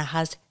seat and it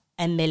has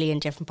a million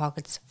different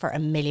pockets for a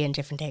million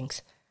different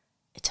things.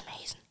 It's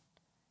amazing.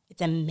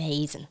 It's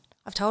amazing.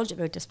 I've told you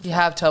about this before. You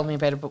have told me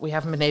about it, but we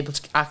haven't been able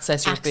to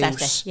access your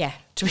boot. Yeah.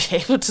 To be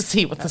able to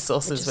see what the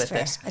sauce is with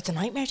fair. it. It's a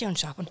nightmare doing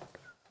shopping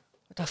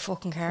with that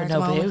fucking car. With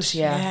no boot,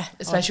 yeah.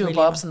 Especially with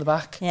Bob's in the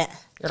back. Yeah.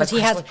 Because he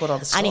has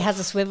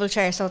a swivel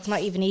chair, so it's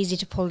not even easy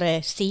to pull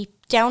the seat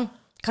down.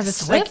 Because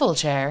it's swivel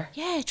chair?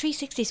 Yeah,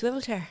 360 swivel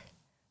chair.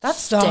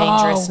 That's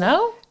dangerous,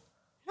 no?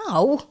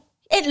 No.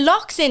 It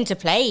locks into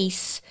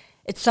place.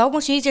 It's so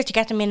much easier to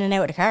get them in and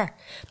out of the car.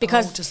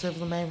 Because to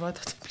swivel them out, I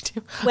thought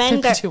we do.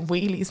 When they're doing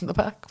wheelies in the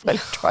back while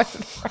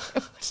driving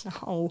around.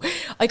 No.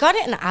 I got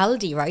it in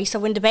Aldi, right? So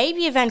when the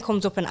baby event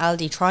comes up in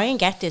Aldi, try and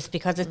get this,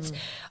 because it's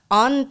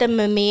on the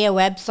Mamiya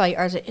website,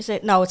 or is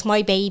it? No, it's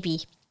My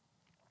Baby.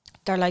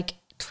 They're like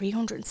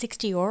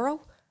 €360.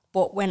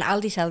 But when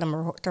Aldi sell them,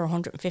 they're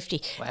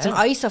 150. Wow. It's an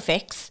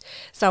Isofix.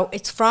 So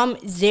it's from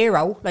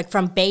 0, like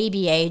from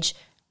baby age.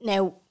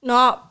 Now,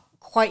 not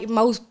quite,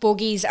 most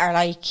buggies are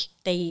like,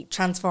 they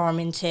transform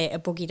into a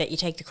buggy that you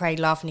take the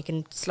cradle off and you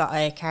can slot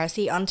a car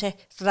seat onto.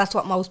 So that's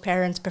what most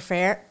parents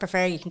prefer.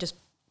 You can just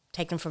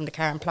take them from the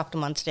car and plop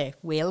them onto the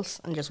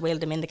wheels and just wheel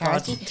them in the car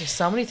seat. There's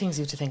so many things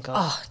you have to think of.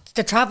 Oh, it's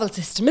the travel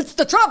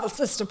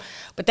system.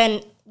 But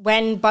then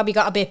when Bobby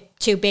got a bit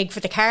too big for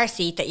the car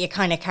seat that you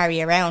kind of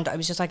carry around, I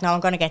was just like, no,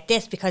 I'm going to get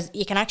this, because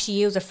you can actually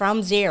use it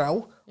from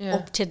 0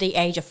 up to the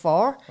age of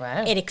 4.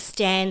 Wow. It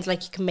extends,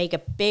 like you can make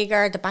it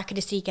bigger. The back of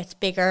the seat gets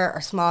bigger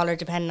or smaller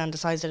depending on the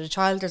size of the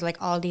child. There's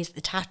like all these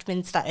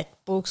attachments that it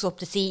bulks up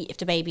the seat if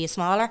the baby is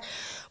smaller.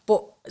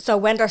 But so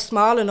when they're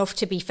small enough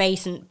to be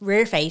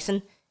rear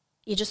facing,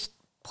 you just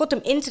put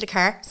them into the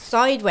car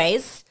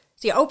sideways.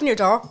 So you open your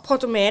door,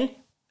 put them in,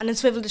 and then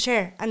swivel the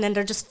chair, and then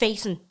they're just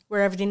facing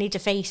wherever they need to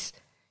face.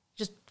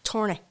 Just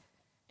turn it.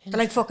 They're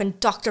like fucking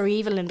Dr.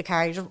 Evil in the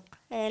car. You just,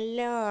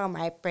 hello,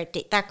 my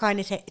pretty. That kind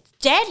of thing. It's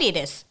deadly,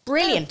 this.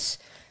 Brilliant.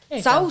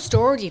 So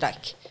sturdy,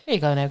 like. Here you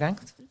go now, gang.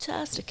 It's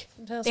fantastic.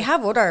 They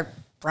have other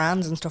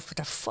brands and stuff, but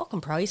they're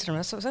fucking pricey.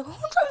 And so I was like,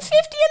 150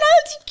 and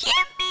Aldi,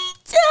 give me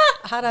that.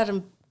 I had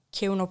Adam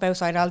queuing up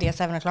outside Aldi at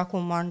 7 o'clock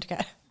one morning to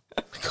get it.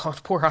 God,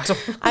 poor Adam.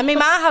 And my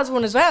ma has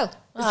one as well.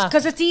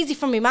 Because it's easy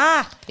for my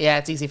ma. Yeah,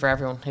 it's easy for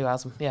everyone who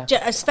has them. Yeah.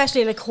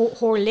 Especially like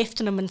her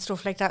lifting them and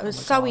stuff like that. It was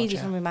so easy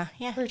for my ma.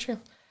 Yeah. Very true.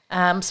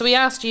 So we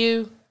asked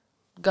you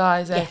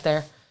guys out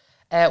there,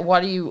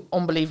 What are you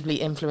unbelievably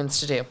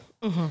influenced to do?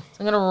 Mm-hmm. So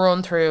I'm going to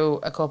run through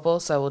a couple.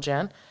 So will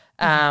Jen.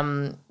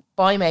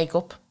 Buy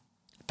makeup.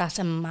 That's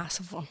a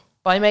massive one.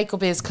 Buy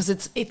makeup is because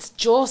it's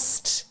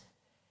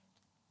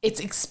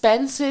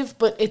expensive,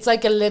 but it's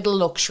like a little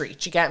luxury.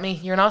 Do you get me?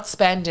 You're not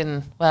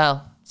spending,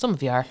 well, some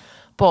of you are,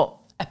 but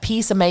a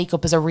piece of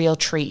makeup is a real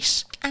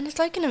treat. And it's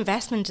like an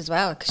investment as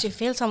well, because you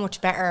feel so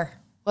much better.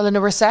 Well, in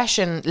a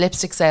recession,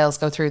 lipstick sales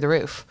go through the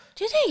roof.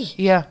 Do they?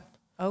 Yeah.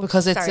 Oh,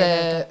 because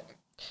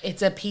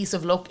it's a piece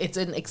of look. It's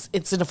an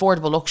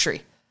affordable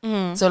luxury.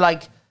 Mm. So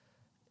like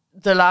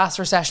the last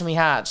recession we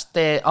had,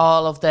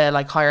 all of the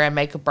like higher end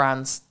makeup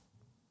brands,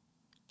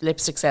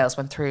 lipstick sales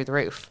went through the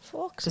roof.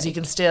 Because you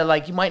can still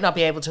like, you might not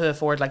be able to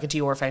afford like a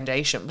TUO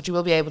foundation, but you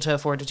will be able to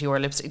afford a TUO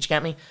lipstick. Do you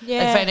get me?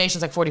 Yeah. Like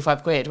foundation's like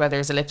 45 quid,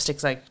 whereas a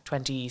lipstick's like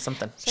 20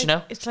 something. Do you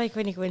know? It's like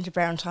when you go into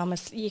Brown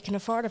Thomas, you can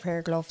afford a pair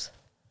of gloves.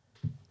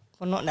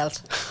 Well, nothing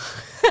else.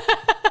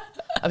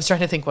 I was trying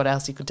to think what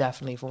else you could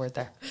definitely afford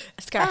there.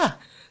 A scarf.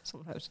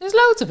 Sometimes. There's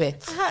loads of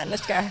bits. A hat and a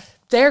scarf.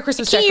 Their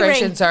Christmas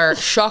decorations are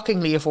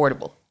shockingly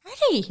affordable. Are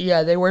they?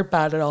 Yeah, they weren't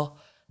bad at all.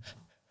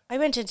 I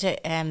went into,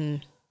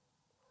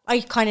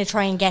 I kind of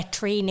try and get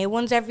 3 new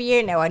ones every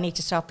year. Now I need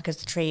to stop because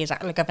the tree is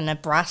like I have a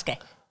Nebraska.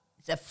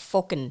 It's a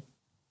fucking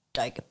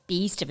like a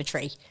beast of a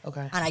tree.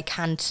 Okay. And I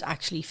can't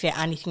actually fit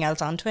anything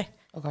else onto it.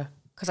 Okay.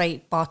 Because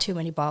I bought too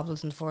many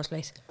baubles in the first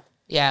place.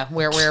 Yeah,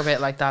 we're a bit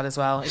like that as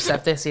well.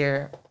 Except this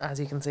year, as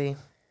you can see,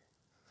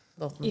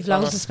 you've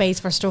loads of space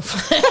for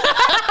stuff.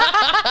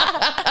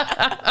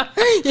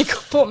 You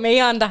could put me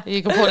on that.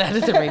 You can put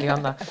anything really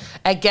on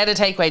that. Get a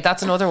takeaway.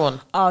 That's another one.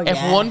 Oh, yeah.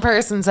 If one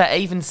person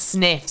even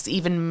sniffs,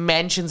 even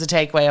mentions a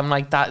takeaway, I'm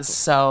like, that is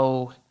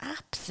so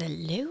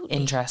absolutely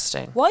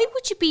interesting. Why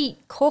would you be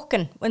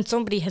cooking when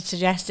somebody has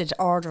suggested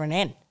ordering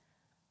in?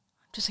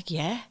 I'm just like,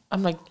 yeah.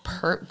 I'm like,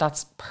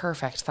 that's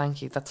perfect.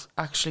 Thank you. That's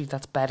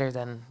better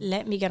than.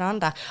 Let me get on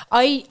that.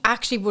 I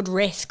actually would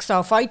risk. So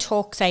if I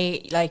took,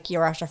 say, like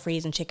you're after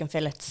freezing chicken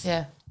fillets.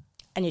 Yeah.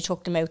 And you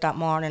took them out that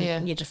morning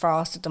and you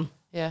defrosted them.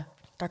 Yeah.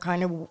 They're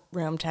kind of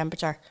room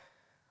temperature.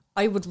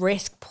 I would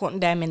risk putting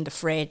them in the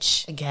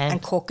fridge again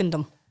and cooking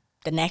them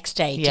the next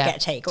day to get a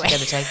takeaway.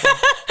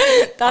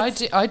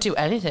 I'd do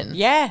anything.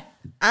 Yeah.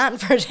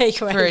 And for a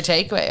takeaway. For a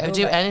takeaway. I'd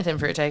do anything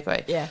for a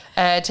takeaway.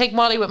 Yeah. Take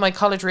Molly with my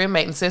college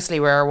roommate in Sicily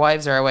where our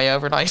wives are away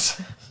overnight.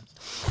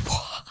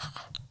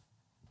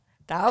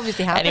 That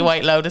obviously happened. Any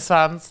White Lotus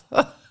fans?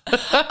 Oh,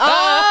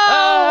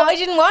 I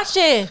didn't watch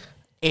it.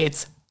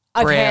 It's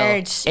I've Brill.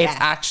 heard. It's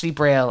actually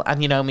Brill.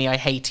 And you know me, I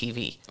hate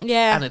TV.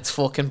 Yeah. And it's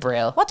fucking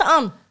Brill. What's it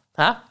on?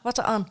 Huh? What's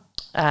it on?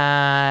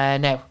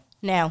 Now.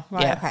 Now.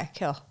 Right, Yeah. okay,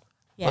 cool.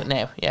 Yeah. But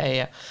now.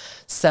 Yeah.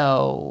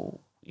 So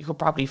you could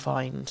probably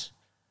find,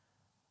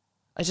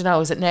 I don't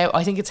know, is it now?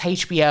 I think it's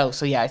HBO.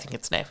 So yeah, I think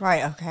it's now.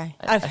 Right, okay.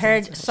 I've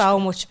heard so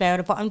much about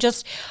it, but I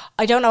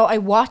don't know. I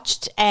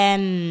watched,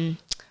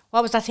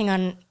 what was that thing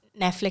on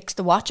Netflix,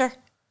 The Watcher?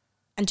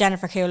 And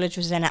Jennifer Coolidge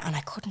was in it, and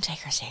I couldn't take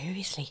her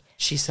seriously.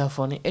 She's so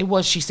funny.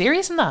 Was she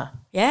serious in that?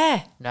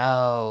 Yeah.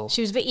 No.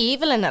 She was a bit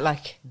evil in it,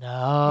 like.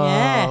 No.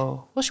 Yeah.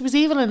 Well, she was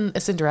evil in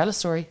A Cinderella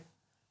Story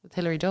with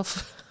Hilary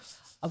Duff.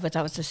 Oh, but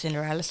that was the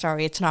Cinderella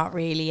Story. It's not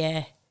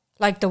really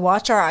like The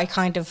Watcher. I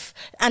kind of,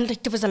 and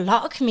like, there was a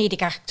lot of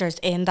comedic actors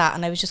in that,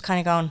 and I was just kind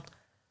of going,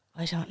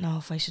 I don't know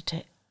if I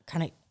should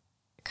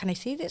can I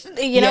see this?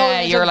 You know,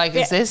 yeah, you're like,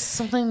 is this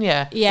something?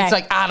 Yeah. It's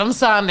like Adam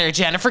Sandler,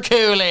 Jennifer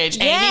Coolidge,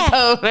 Amy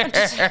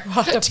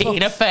Poehler,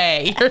 Tina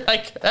Fey. You're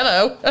like,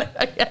 hello.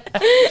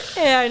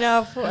 Yeah, I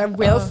know.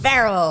 Will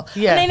Ferrell.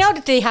 Yeah. And I know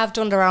that they have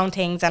done their own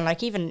things, and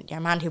like even your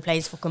man who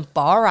plays fucking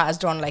Borat has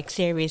done like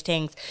serious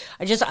things.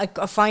 I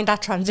find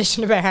that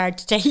transition a bit hard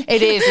to take.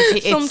 It is.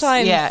 It's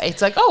sometimes. Yeah,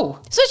 it's like, oh.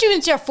 Especially when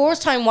it's your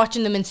first time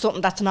watching them in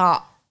something that's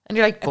not. And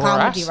you're like,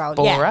 Borat.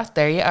 Borat,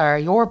 there you are.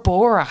 You're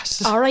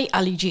Borat. All right,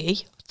 Ali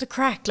G. The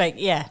crack, like,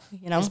 yeah,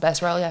 you know. His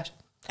best role yet.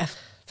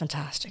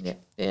 Fantastic.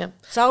 Yeah.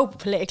 So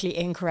politically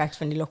incorrect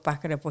when you look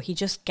back at it, but he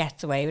just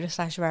gets away with it,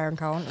 Sacha Baron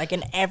Cohen. Like,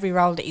 in every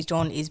role that he's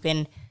done, he's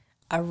been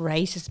a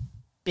racist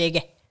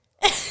bigot.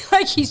 Like,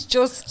 but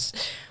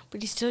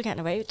he's still getting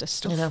away with this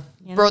stuff. You know.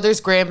 You know?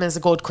 Brothers Grimm is a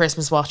good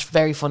Christmas watch.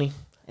 Very funny.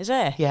 Is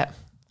it? Yeah.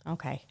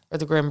 Okay. Or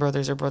the Grimm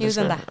Brothers or Brothers Who's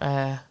Grimm. in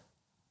that?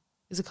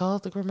 Is it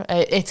called the Grimm?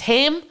 It's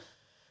him.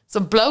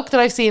 Some bloke that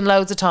I've seen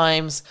loads of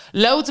times.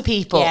 Loads of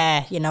people.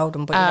 Yeah, you know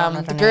them, but you don't know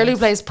the their girl names.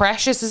 who plays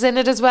Precious is in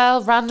it as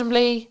well,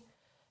 randomly.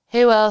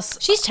 Who else?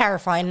 She's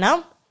terrifying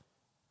now.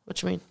 What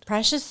do you mean?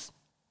 Precious.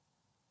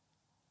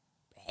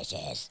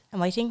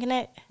 Am I thinking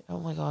it? Oh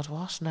my God,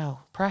 what? No.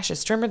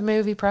 Precious. Do you remember the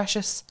movie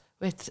Precious?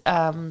 With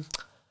not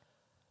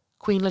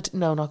Queen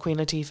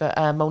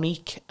Latifah.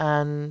 Monique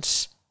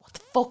and... What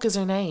the fuck is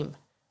her name?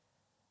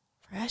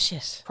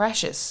 Precious. Do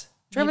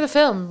you remember the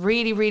film?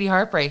 Really, really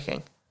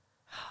heartbreaking.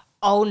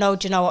 Oh, no,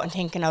 do you know what I'm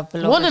thinking of?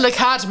 Beloved. Won an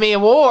Academy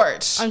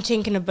Award. I'm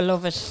thinking of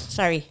Beloved.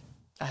 Sorry.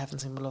 I haven't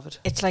seen Beloved.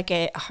 It's like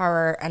a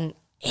horror, and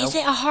is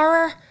it a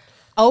horror?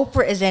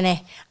 Oprah is in it,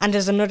 and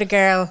there's another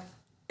girl,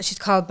 she's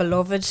called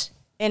Beloved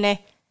in it,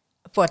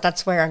 but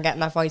that's where I'm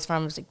getting that voice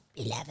from. It's like,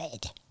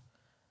 Beloved.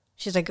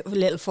 She's like a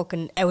little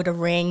fucking out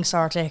of ring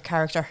sort of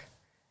character.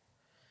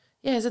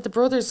 Yeah, is it the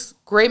Brothers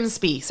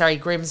Grimsby? Sorry,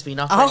 Grimsby,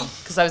 not Grimm.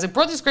 Because I was like,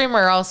 Brothers Grimm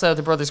are also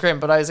the Brothers Grimm,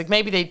 but I was like,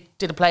 maybe they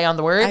did a play on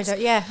the words.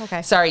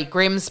 Okay. Sorry,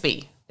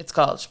 Grimsby. It's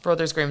called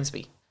Brothers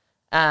Grimsby.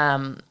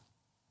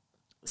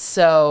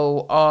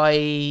 So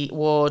I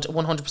would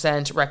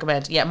 100%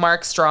 recommend. Yeah,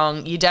 Mark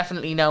Strong. You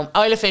definitely know.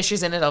 Isla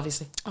Fisher's in it,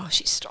 obviously. Oh,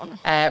 she's stunning.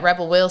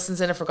 Rebel Wilson's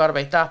in it. Forgot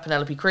about that.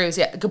 Penelope Cruz.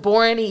 Yeah,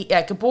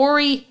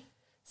 Gabori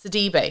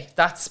Sidibe.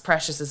 That's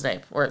Precious's name,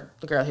 or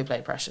the girl who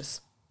played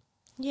Precious.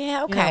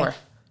 Yeah, okay. You know her?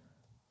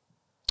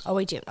 Oh,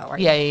 I do know her.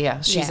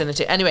 Yeah. She's in it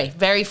too. Anyway,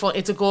 very fun.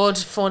 It's a good,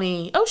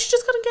 funny. Oh, she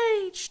just got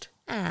engaged.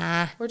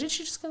 Or did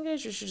she just get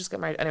engaged, or did she just get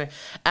married? Anyway,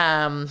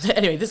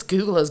 anyway, this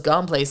Google has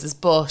gone places,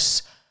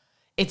 but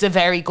it's a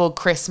very good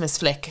Christmas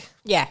flick.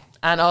 Yeah.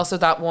 And also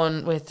that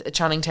one with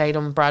Channing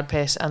Tatum, Brad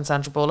Pitt, and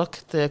Sandra Bullock,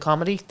 the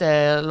comedy,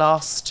 The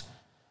Lost.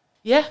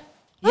 Yeah,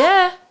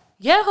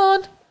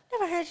 hon.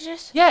 Never heard of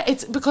this. Yeah,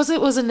 it's because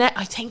it was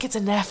I think it's a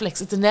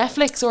Netflix. It's a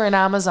Netflix or an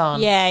Amazon.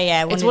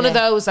 Yeah. It's one of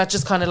those that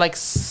just kind of like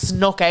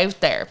snuck out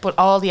there, but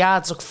all the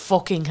ads look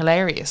fucking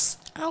hilarious.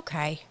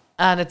 Okay.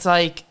 And it's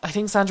like, I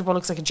think Sandra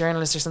Bullock's like a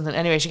journalist or something.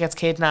 Anyway, she gets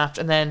kidnapped,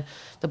 and then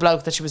the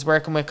bloke that she was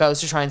working with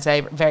goes to try and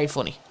save her. Very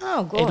funny.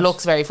 Oh, good. It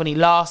looks very funny.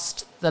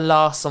 Lost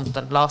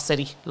something.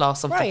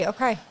 Right,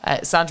 okay.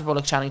 Sandra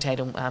Bullock, Channing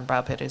Tatum, and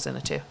Brad Pitt is in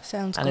it too.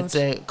 Sounds and good. It's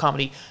a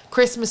comedy.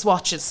 Christmas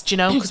watches, do you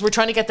know? Because we're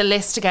trying to get the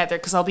list together,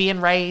 because I'll be in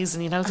Rays,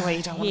 and you know the way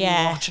you don't want to be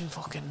watching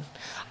fucking...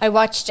 I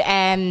watched,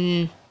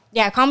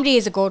 comedy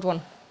is a good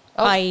one.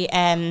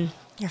 Oh.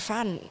 Your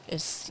fan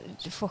is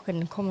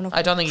fucking coming up.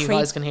 I don't think you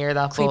guys can hear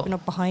that, creeping but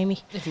up behind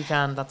me. If you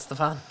can, that's the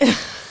fan.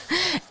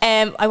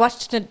 I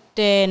watched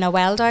the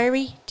Noel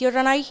Diary the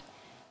other night.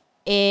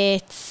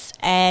 It's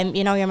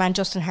you know your man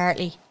Justin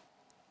Hartley.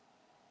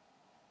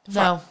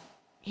 No.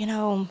 You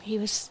know, he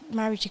was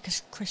married to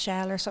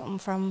Chriselle or something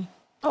from...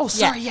 Oh,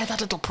 sorry,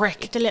 that little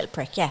prick. The little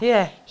prick, yeah.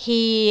 Yeah.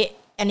 He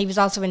was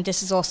also in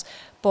This Is Us,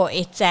 but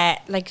it's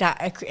like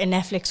that, a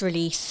Netflix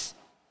release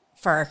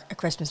for a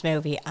Christmas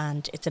movie,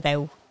 and it's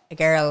about a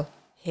girl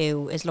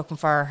who is looking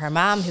for her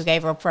mum, who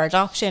gave her up for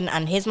adoption,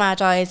 and his ma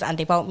dies, and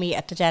they both meet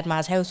at the dead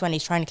ma's house when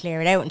he's trying to clear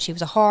it out, and she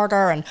was a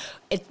hoarder,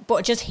 but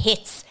it just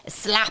hits, it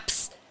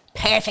slaps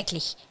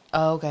perfectly.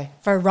 Oh, okay.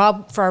 For a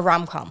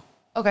rom-com.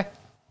 Okay.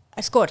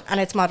 It's good,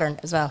 and it's modern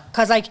as well.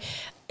 Because, like,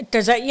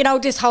 there's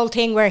this whole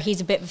thing where he's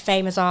a bit of a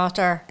famous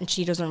author, and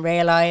she doesn't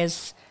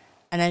realise,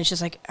 and then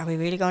she's like, are we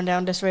really going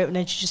down this route? And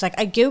then she's just like,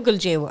 I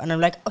Googled you, and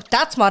I'm like, oh,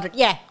 that's modern.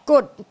 Yeah,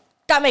 good.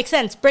 That makes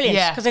sense. Brilliant.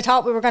 Yeah. Because I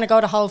thought we were going to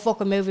go the whole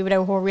fucking movie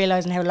without her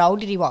realising how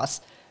loaded he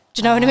was.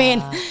 Do you know what I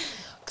mean?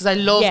 Because I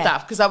love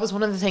that. Because that was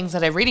one of the things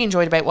that I really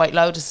enjoyed about White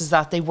Lotus, is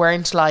that they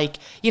weren't like,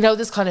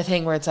 this kind of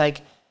thing where it's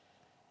like,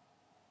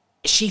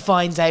 she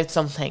finds out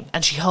something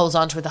and she holds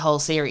on to it the whole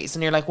series,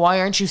 and you're like, why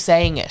aren't you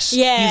saying it?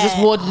 Yeah. You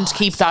just wouldn't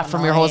keep that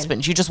from your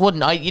husband. You just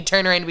wouldn't. You'd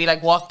turn around and be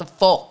like, what the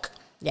fuck?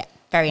 Yeah,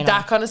 very annoying.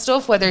 That kind of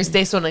stuff. Whether it's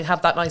this one, like,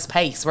 have that nice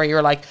pace where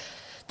you're like,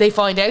 they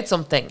find out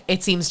something,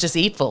 it seems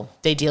deceitful,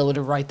 they deal with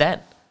it right then.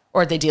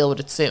 Or they deal with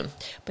it soon.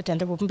 But then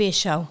there wouldn't be a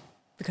show,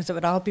 because it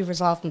would all be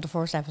resolved in the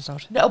first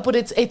episode. No, but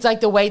it's like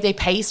the way they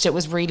paced it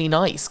was really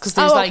nice. Because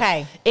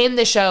there's in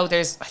the show,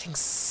 there's, I think,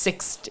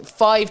 4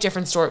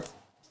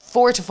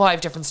 to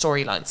 5 different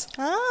storylines.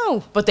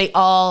 Oh. But they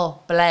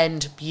all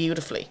blend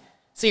beautifully.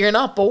 So you're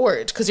not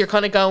bored, because you're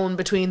kind of going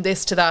between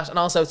this to that. And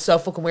also it's so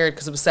fucking weird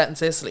because it was set in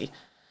Sicily.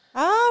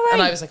 Oh, right.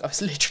 And I was like, I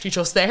was literally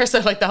just there. So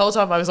like the whole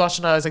time I was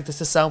watching it, I was like,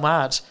 this is so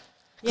mad.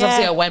 Because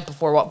obviously I went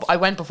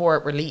before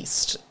it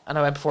released, and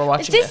I went before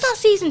watching it. Is this not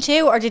season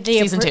 2, or did they...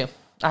 Season 2.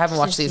 I haven't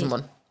watched season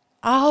 1.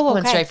 Oh, okay. I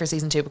went straight for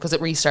season 2 because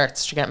it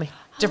restarts. Do you get me?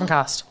 Different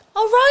cast.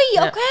 Oh,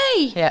 right.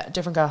 Okay. Yeah,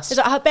 different cast. Is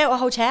it about a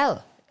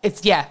hotel?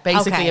 It's,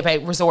 basically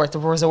about resort. The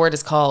resort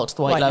is called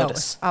the White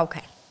Lotus.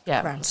 Okay.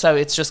 Yeah. Grand. So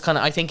it's just kind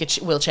of, I think it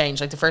will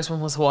change. Like the first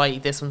one was Hawaii,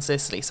 this one's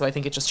Sicily. So I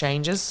think it just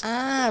changes.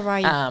 Ah,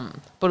 right.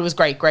 But it was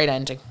great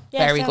ending.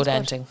 Yeah, very good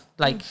ending.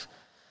 Like,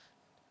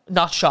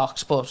 not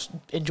shocked, but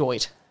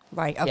enjoyed.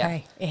 Right,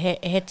 okay. Yeah. It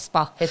hit the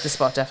spot. Hit the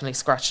spot, definitely.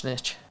 Scratched an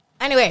itch.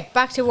 Anyway,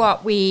 back to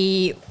what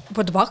we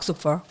put the box up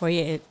for, where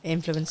you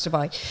influenced to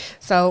buy.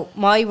 So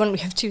my one, we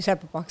have 2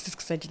 separate boxes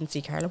because I didn't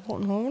see Carla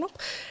putting one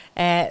up.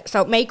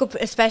 So makeup,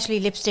 especially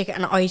lipstick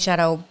and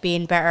eyeshadow,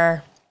 being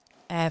better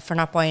for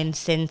not buying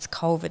since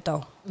COVID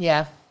though.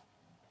 Yeah,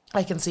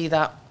 I can see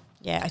that.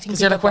 Yeah, I think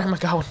because you're like, where am I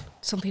going?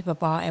 Some people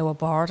bought out of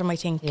boredom, I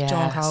think, during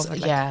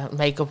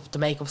COVID. The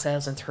makeup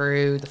sales went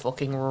through the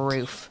fucking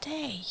roof.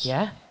 Day.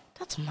 Yeah.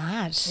 That's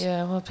mad.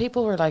 Yeah, well,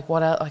 people were like,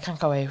 what else? I can't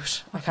go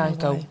out. I can't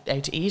go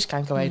out to eat.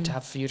 Can't go out to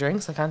have a few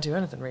drinks. I can't do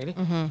anything, really.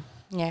 Mm-hmm.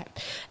 Yeah.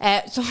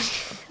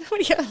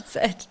 Somebody else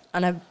said,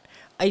 and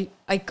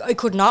I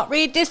could not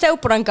read this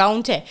out, but I'm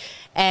going to.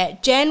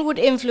 Jen would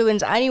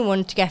influence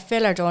anyone to get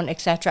filler done,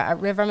 etc. at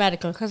River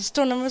Medical because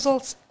stunning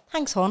results.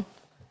 Thanks, hon.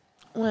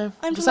 Well,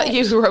 was that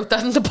you who wrote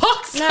that in the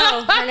box?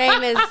 No, her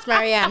name is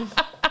Marianne.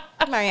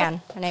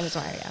 Her name is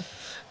Marianne.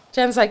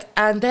 Jen's like,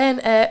 and then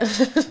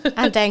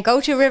and then go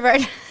to River.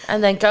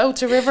 And then go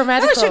to River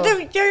Medical.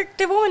 No, sure,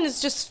 the woman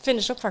is just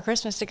finished up for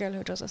Christmas, the girl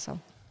who does it,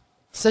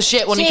 so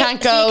shit, when you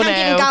can't go you can't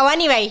now. even go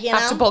anyway, you know.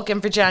 Have to book in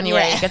for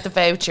January, get the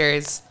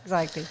vouchers.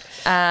 Exactly.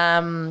 I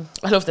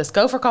love this.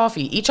 Go for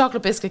coffee, eat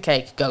chocolate biscuit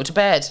cake, go to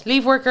bed,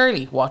 leave work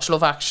early, watch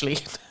Love Actually.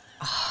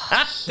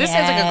 This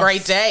sounds like a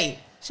great day.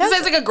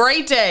 Sounds like a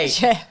great day.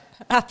 Yeah,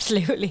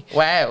 absolutely.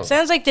 Wow.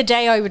 Sounds like the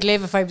day I would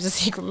live if I was a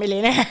secret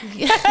millionaire.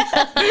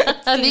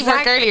 And leave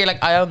work early, you're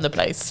like, I own the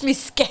place. It's my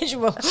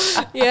schedule.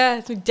 Yeah,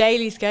 it's my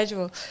daily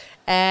schedule.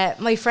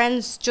 My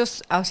friends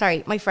just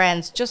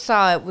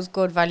saw it was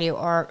good value.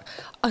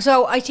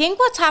 So I think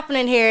what's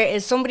happening here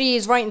is somebody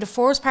is writing the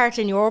first part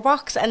in your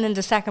box and then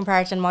the second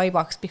part in my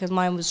box, because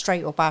mine was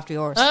straight up after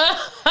yours.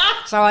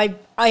 So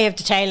I have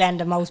the tail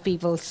end of most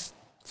people's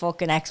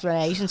fucking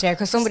explanations here,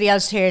 because somebody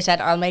else here said,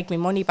 I'll make my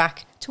money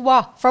back. To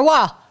what? For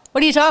what?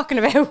 What are you talking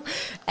about?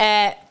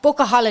 Book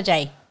a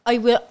holiday.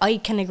 I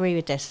can agree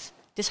with this.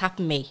 This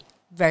happened to me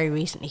very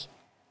recently.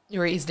 You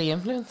were easily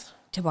influenced?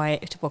 To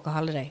book a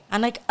holiday.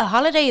 And like, a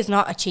holiday is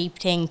not a cheap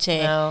thing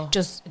to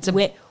just... It's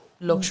a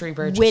luxury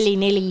purchase.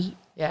 Willy-nilly,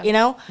 you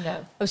know? Yeah.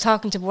 I was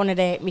talking to one of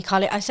my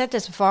colleagues... I said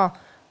this before,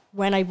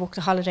 when I booked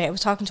a holiday, I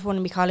was talking to one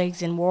of my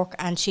colleagues in work,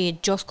 and she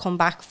had just come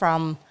back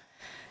from...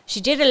 She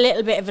did a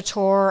little bit of a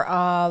tour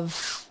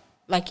of,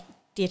 like,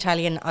 the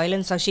Italian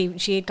islands. So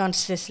she had gone to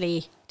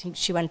Sicily. I think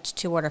she went to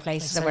 2 other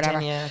places or whatever.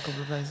 Yeah, a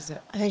couple of places, yeah.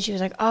 And then she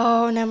was like,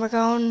 oh, and then we're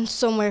going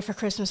somewhere for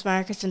Christmas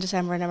markets in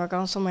December, and then we're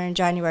going somewhere in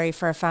January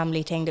for a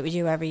family thing that we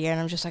do every year.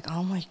 And I'm just like,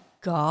 oh my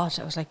God.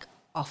 I was like,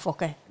 oh,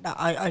 fuck it.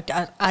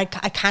 I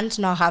can't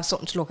not have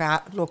something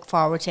to look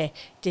forward to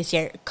this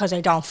year, because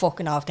I don't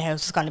fucking know if the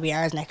house is going to be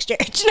ours next year.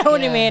 Do you know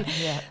what I mean?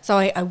 Yeah. So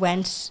I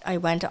went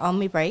on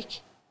my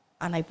break,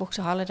 and I booked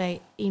a holiday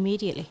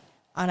immediately.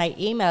 And I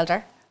emailed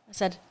her. I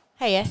said,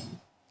 hey,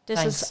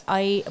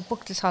 I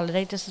booked this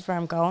holiday. This is where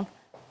I'm going.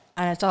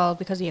 And it's all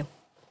because of you.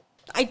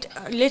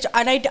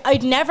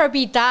 I'd never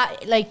be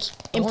that, like,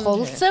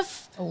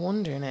 impulsive. I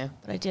wonder now.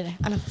 But I did it.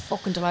 And I'm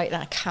fucking delighted,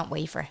 and I can't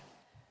wait for it.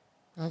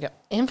 Okay.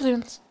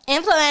 Influenced.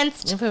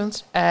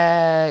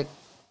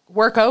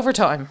 Work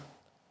overtime.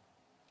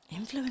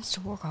 Influenced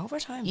to work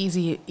overtime?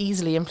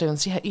 Easily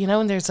influenced. Yeah, you know,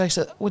 and there's like,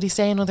 would he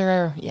stay another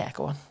hour? Yeah,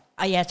 go on.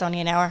 Yeah, it's only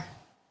an hour.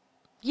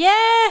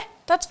 Yeah,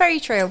 that's very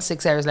true.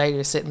 6 hours later,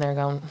 you're sitting there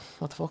going,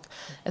 what the fuck?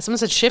 Someone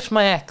said, shift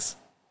my ex.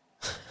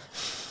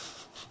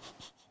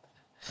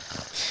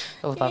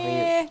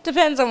 Yeah,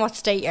 depends on what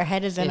state your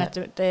head is in at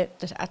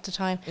the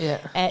time.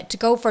 Yeah. To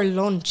go for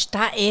lunch,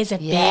 that is a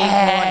big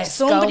one.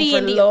 Somebody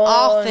in the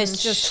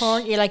office just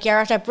turned you, like, you're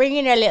after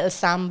bringing your little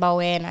sambo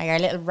in, or your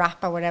little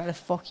wrap, or whatever the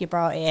fuck you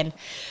brought in.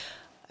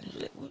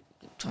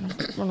 Trying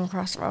to run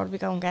across the road, we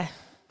go and get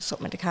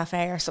something at the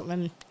cafe or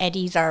something,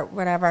 Eddie's or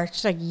whatever.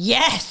 Just like,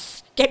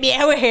 yes, get me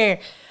out of here.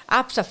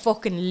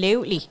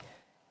 Abso-fucking-lutely.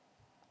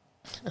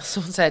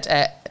 Someone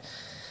said,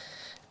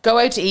 go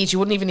out to eat. You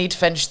wouldn't even need to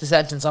finish the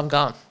sentence. I'm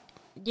gone.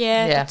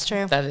 Yeah, that's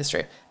true. That is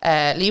true.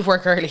 Leave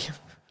work early.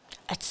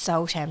 It's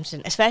so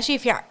tempting, especially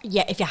if you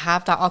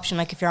have that option.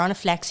 Like, if you're on a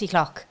flexi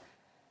clock,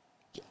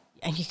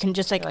 and you can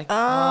just like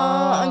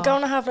I'm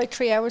going to have like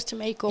 3 hours to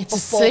make up. It's a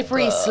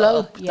slippery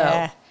slope, though.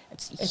 Yeah,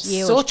 it's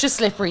huge. Such a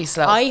slippery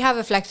slope. I have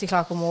a flexi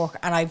clock in work,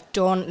 and I've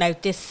done now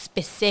this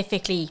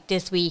specifically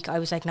this week. I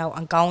was like, no,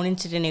 I'm going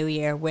into the new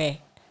year with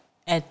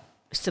a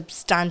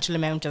substantial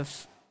amount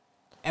of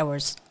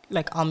hours,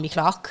 like, on my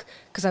clock,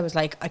 because I was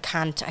like, I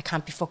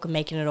can't be fucking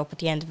making it up at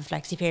the end of a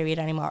flexi period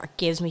anymore. It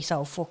gives me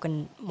so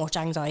fucking much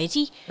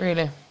anxiety.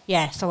 Really?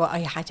 Yeah, so I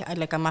had to,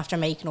 like, I'm after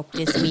making up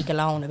this week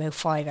alone about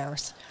 5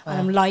 hours. And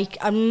I'm like,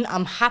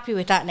 I'm happy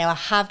with that now. I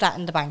have that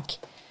in the bank.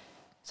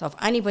 So if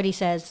anybody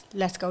says,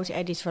 let's go to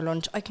Eddie's for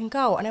lunch, I can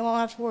go and I won't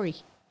have to worry.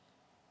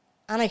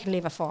 And I can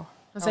leave at 4.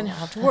 I don't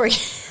have to worry.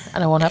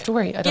 And I won't have to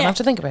worry. I don't have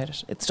to think about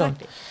it. It's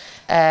exactly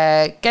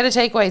done. Get a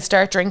takeaway,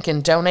 start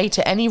drinking, donate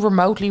to any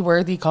remotely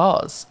worthy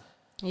cause.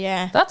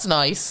 Yeah. That's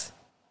nice.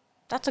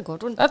 That's a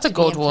good one. That's a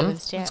good one.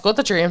 Yeah. It's good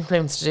that you're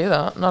influenced to do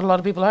that. Not a lot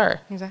of people are.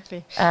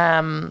 Exactly.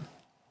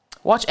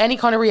 Watch any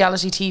kind of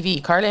reality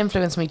TV. Carla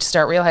influenced me to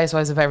start Real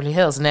Housewives of Beverly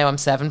Hills, and now I'm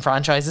 7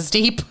 franchises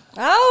deep.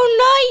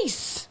 Oh,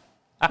 nice.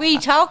 We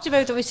talked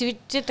about that. We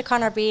did the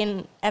Conor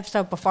Bean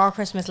episode before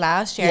Christmas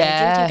last year.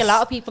 Yes. I do think a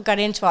lot of people got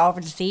into it over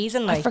the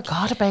season. Like. I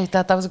forgot about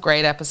that. That was a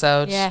great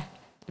episode. Yeah.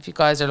 If you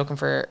guys are looking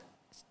for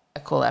a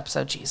cool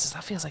episode, Jesus,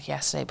 that feels like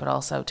yesterday, but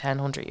also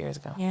 1,000 years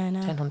ago. Yeah, I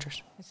know.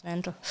 1,000. It's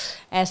mental.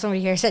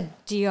 Somebody here said,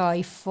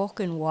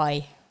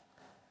 DIY.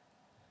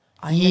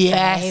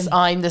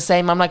 I'm the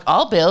same. I'm like,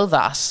 I'll build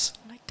that.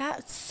 Like,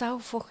 that's so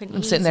fucking easy.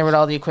 I'm sitting there with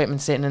all the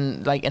equipment sitting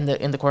in, like, in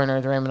the corner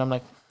of the room, and I'm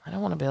like, I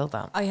don't want to build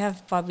that. I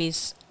have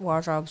Bobby's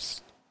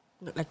wardrobes,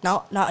 like,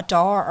 not a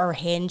door or a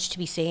hinge to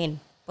be seen,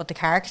 but the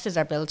carcasses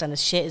are built and the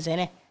shit is in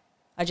it.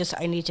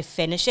 I need to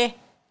finish it.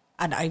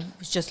 And I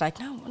was just like,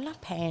 no, I'm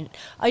not paying.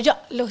 I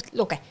just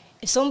look.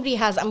 If somebody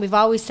has, and we've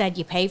always said,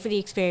 you pay for the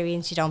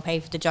experience, you don't pay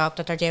for the job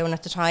that they're doing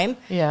at the time.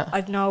 Yeah,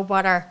 I've no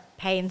bother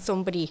paying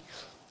somebody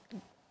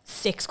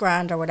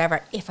 $6,000 or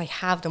whatever if I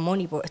have the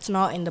money, but it's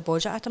not in the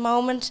budget at the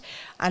moment.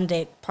 And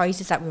the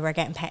prices that we were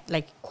getting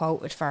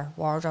quoted for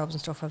wardrobes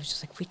and stuff, I was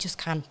just like, we just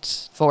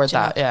can't afford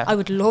that. Yeah, I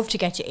would love to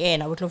get you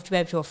in. I would love to be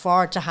able to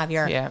afford to have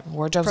your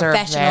wardrobes are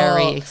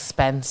very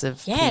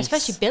expensive. Yeah, piece.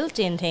 especially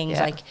built-in things.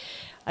 Like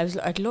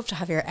I'd love to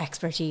have your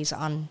expertise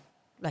on,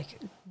 like,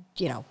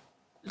 you know,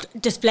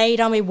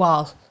 displayed on my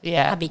wall.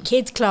 Yeah, have me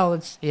kids'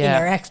 clothes in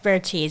your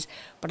expertise,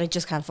 but I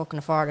just can't fucking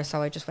afford it.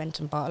 So I just went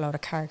and bought a load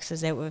of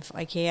carcasses out of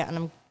IKEA, and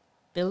I'm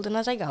building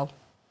as I go.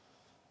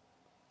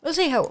 We'll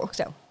see how it works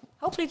out.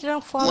 Hopefully they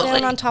don't fall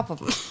down on top of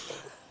them.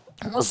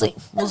 We'll see.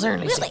 We'll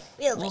certainly see.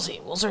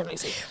 We'll certainly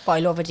see. But I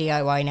love a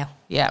DIY now.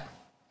 Yeah,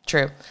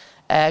 true.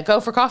 Go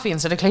for coffee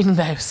instead of cleaning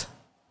the house.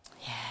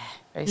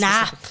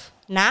 Yeah.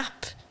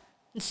 Nap.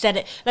 Instead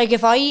of, like,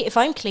 if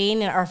I'm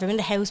cleaning or if I'm in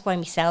the house by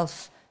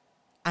myself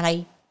and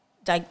I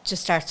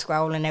just start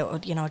scrolling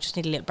out, you know, I just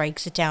need a little break,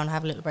 sit down,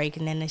 have a little break,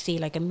 and then I see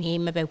like a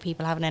meme about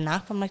people having a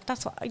nap. I'm like,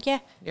 that's what, yeah.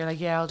 You're like,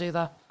 yeah, I'll do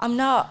that. I don't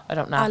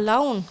nap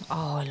alone.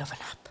 Oh, I love a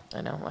nap.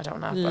 I know, I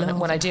don't nap.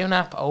 When I do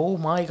nap, oh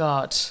my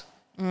God,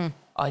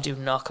 I do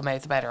not come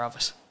out the better of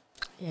it.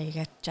 Yeah, you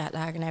get jet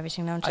lag and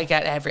everything, don't you? I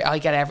get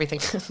everything.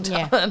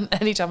 Yeah. And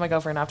anytime I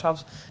go for a nap,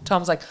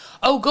 Tom's like,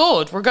 "Oh,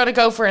 good, we're gonna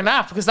go for a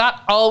nap," because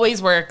that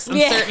always works and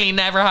certainly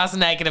never has a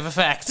negative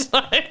effect.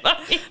 But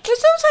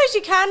sometimes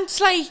you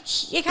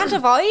can't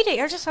avoid it.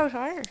 You're just so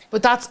tired.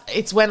 But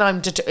it's when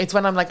I'm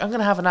like, I'm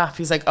gonna have a nap.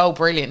 He's like, "Oh,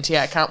 brilliant!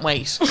 Yeah, can't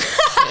wait.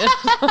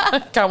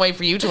 Can't wait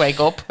for you to wake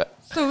up."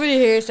 Somebody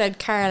here said,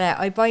 "Carla,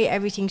 I buy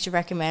everything she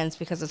recommends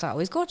because it's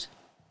always good."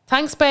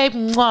 Thanks, babe.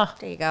 Mwah.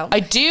 There you go.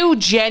 I do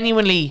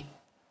genuinely.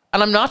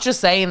 And I'm not just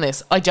saying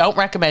this, I don't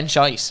recommend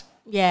shite.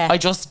 Yeah. I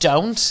just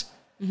don't.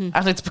 Mm-hmm.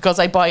 And it's because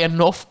I buy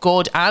enough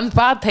good and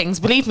bad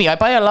things. Believe me, I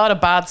buy a lot of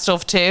bad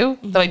stuff too,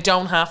 that I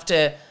don't have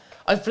to.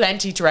 I've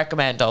plenty to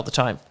recommend all the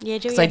time. Yeah,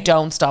 do you? Because I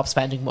don't stop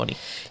spending money.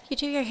 You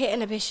do your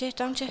hitting a bit shit,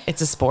 don't you?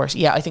 It's a sport.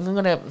 Yeah, I think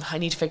I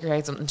need to figure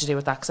out something to do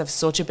with that because I have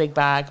such a big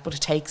bag, but it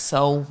takes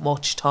so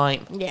much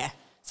time. Yeah.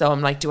 So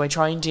I'm like, do I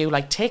try and do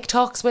like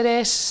TikToks with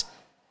it?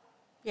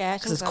 Yeah,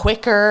 because it's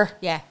quicker.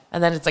 Yeah.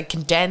 And then it's like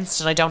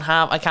condensed and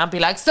I can't be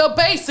like, so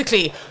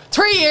basically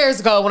 3 years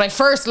ago when I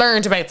first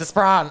learned about this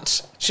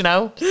brand, you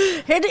know?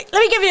 Here, let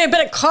me give you a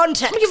bit of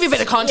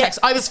context.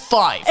 Yeah. I was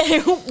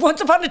 5.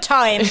 Once upon a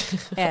time.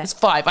 I was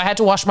 5. I had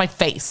to wash my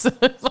face.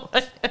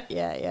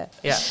 Yeah.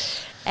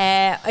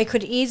 Yeah. I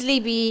could easily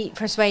be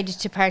persuaded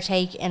to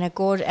partake in a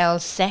good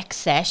old sex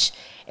sesh.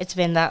 It's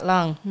been that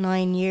long.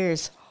 9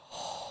 years.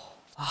 Oh,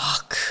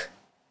 fuck.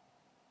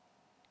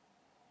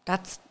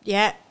 That's,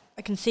 yeah,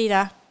 I can see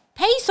that.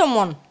 Pay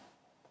someone.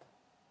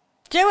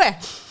 Do it.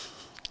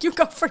 You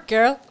go for it,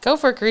 girl. Go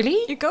for it,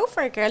 girlie. You go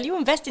for it, girl. You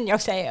invest in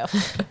yourself.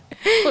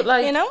 But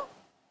like, you know?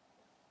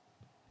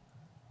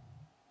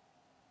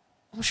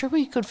 I'm sure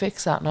we could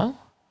fix that, no?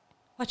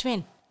 What do you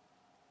mean?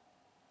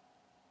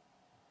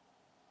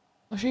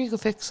 I'm sure you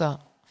could fix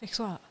that. Fix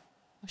what?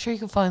 I'm sure you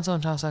can find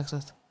someone to have sex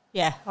with.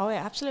 Yeah. Oh,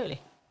 yeah,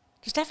 absolutely.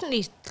 There's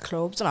definitely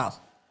clubs and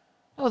all.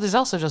 Oh, there's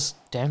also just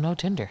download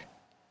Tinder.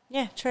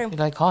 Yeah, true. You're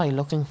like, hi,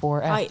 looking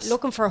for X. Hi,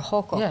 looking for a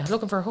hookup. Yeah,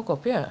 looking for a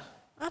hookup, yeah.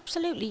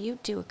 Absolutely, you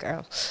do it,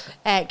 girl.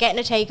 Getting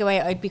a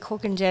takeaway, I'd be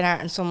cooking dinner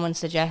and someone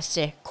suggests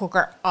it. Cook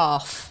her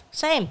off.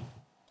 Same.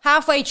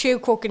 Halfway through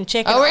cooking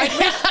chicken. Oh,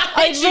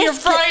 really? You're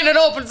frying it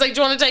up and it's like,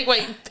 do you want to take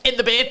away in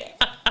the bin?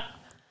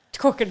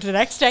 Cooking the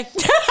next day.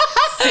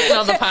 Sitting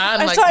on the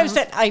pan.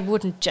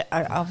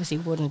 I obviously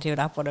wouldn't do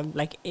that, but I'm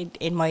like,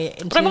 in my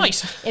but I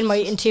might. In my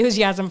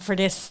enthusiasm for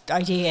this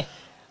idea,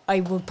 I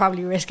would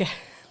probably risk it.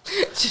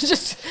 To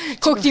just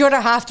cook the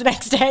other half the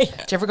next day. Do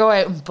you ever go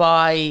out and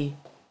buy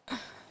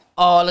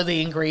all of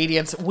the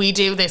ingredients? We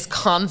do this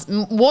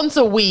once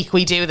a week.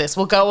 We do this.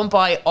 We'll go and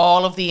buy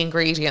all of the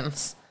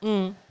ingredients,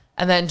 and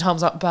then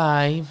Tom's like,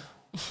 "Babe,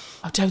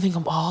 I don't think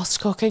I'm asked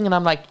cooking," and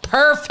I'm like,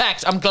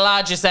 "Perfect. I'm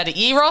glad you said it."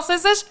 Eros,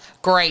 is it?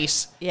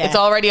 Great. Yeah. It's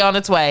already on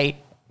its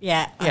way.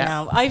 Yeah, I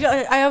know.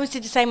 I always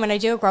do the same when I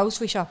do a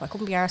grocery shop. I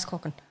couldn't be arsed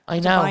cooking. I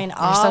know. You're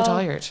so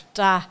tired.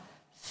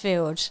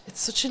 Food.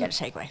 It's such an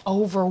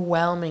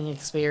overwhelming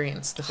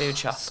experience, the food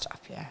shop.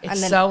 Stop, yeah.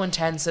 It's so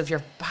intensive.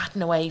 You're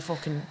batting away,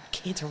 fucking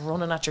kids are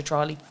running at your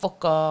trolley.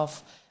 Fuck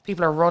off.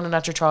 People are running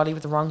at your trolley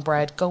with the wrong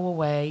bread. Go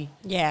away.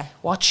 Yeah.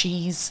 What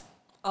cheese?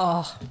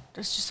 Oh,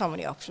 there's just so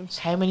many options.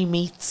 How many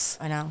meats?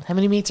 I know. How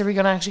many meats are we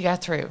going to actually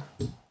get through?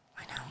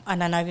 I know.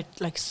 And then I've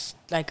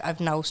I've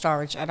no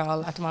storage at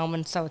all at the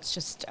moment, so it's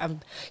just I'm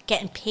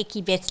getting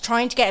picky bits,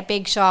 trying to get a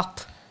big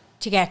shop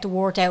to get the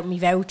word out me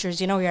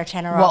vouchers, you know, your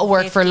tenner off. What'll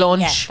work for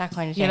lunch? Yeah, that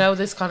kind of thing. You know,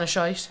 this kind of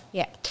shite.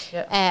 Yeah.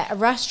 A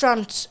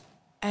restaurant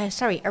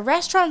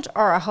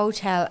or a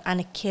hotel,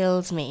 and it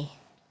kills me.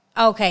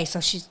 Okay,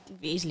 so she's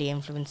easily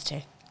influenced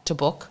to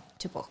book.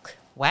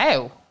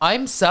 Wow,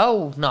 I'm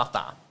so not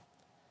that.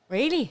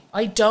 Really?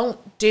 I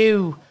don't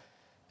do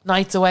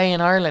nights away in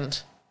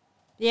Ireland.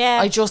 Yeah.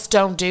 I just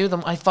don't do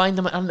them. I find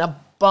them an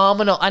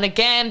abominable. And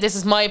again, this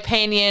is my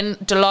opinion.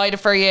 Delighted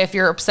for you if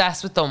you're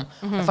obsessed with them.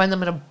 I find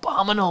them an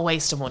abominable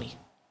waste of money.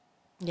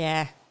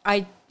 Yeah.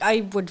 I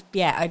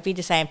I'd be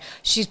the same.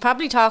 She's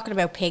probably talking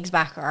about Pigs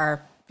Back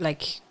or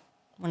like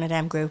one of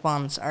them group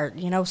ones or,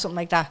 you know, something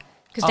like that.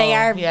 Because they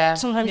are,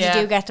 sometimes you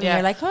do get them and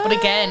you're like, But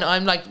again,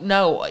 I'm like,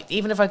 no,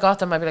 even if I got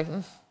them, I'd be like,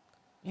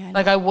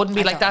 like I wouldn't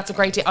be like, that's a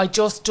great deal. It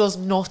just does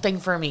nothing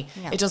for me.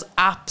 Yeah. It does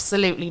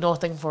absolutely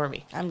nothing for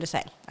me. I'm the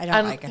same. I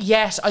don't like it.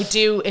 Yet I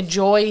do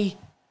enjoy,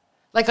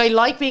 like I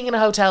like being in a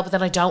hotel, but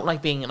then I don't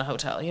like being in a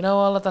hotel, you know,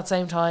 all at that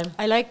same time.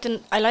 I like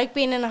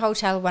being in a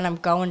hotel when I'm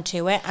going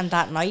to it, and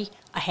that night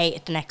I hate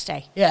it the next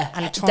day. Yeah.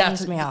 And it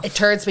turns me off. It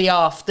turns me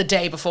off the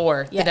day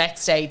before. Yeah. The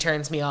next day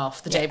turns me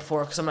off the day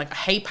before, because I'm like, I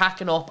hate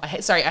packing up. I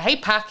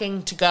hate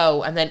packing to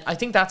go, and then I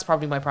think that's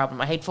probably my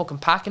problem. I hate fucking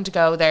packing to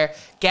go there,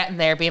 getting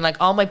there, being like,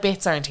 all my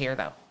bits aren't here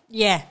though.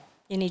 Yeah.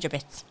 You need your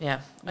bits. Yeah,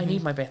 I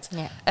need my bits.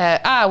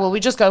 Yeah. Well, we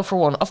just go for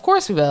one. Of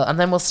course we will, and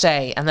then we'll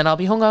stay, and then I'll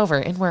be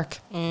hungover in work.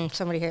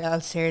 Somebody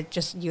else here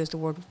just used the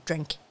word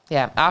drink.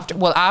 Yeah, after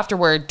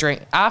work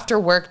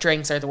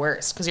drinks are the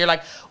worst, because you're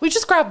like, we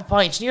just grab a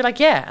pint, and you're like,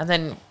 yeah, and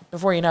then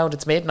before you know it,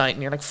 it's midnight,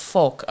 and you're like,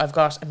 fuck, I've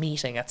got a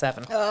meeting at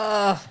 7.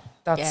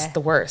 That's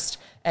the worst.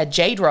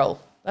 Jade roll.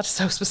 That's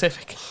so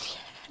specific.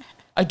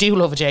 I do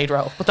love a jade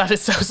roll, but that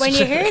is so specific.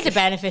 When you hear the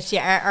benefits,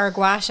 or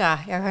gua sha,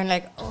 you're kind of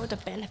like, oh, the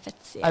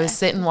benefits. Yeah. I was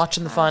sitting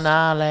watching the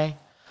finale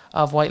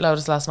of White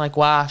Lotus last night.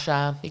 Gua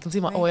sha. You can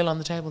see my oil on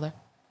the table there.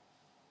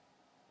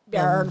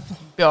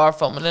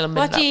 Beautiful.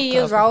 What do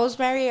you use,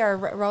 rosemary or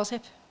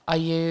rosehip? I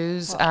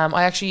use,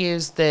 I actually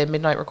use the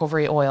Midnight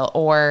Recovery oil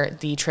or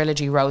the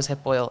Trilogy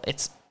rosehip oil.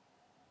 It's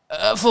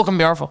fucking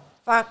beautiful.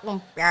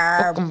 Fucking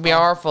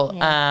beautiful.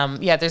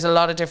 Yeah. There's a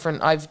lot of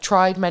different, I've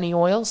tried many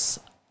oils.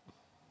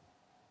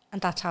 And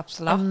that helps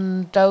a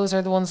lot. Those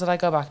are the ones that I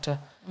go back to.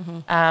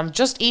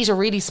 Just eat a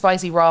really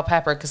spicy raw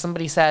pepper, because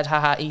somebody said,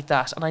 haha, eat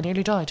that. And I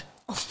nearly died.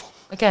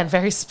 Again,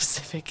 very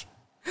specific.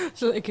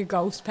 So like a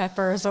ghost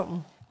pepper or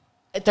something.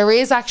 There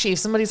is actually, if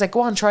somebody's like,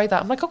 go on, try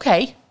that. I'm like,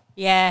 okay.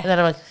 Yeah. And then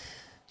I'm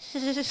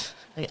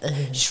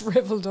like,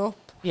 shriveled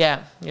up.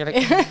 Yeah. You're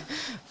like,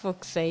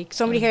 fuck's sake.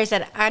 Somebody here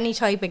said any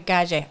type of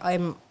gadget,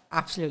 I'm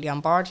absolutely on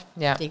board.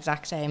 Yeah. The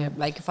exact same. Yeah.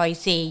 Like if I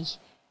see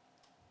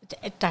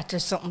that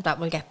there's something that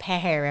will get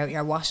pet hair out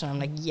your washing, I'm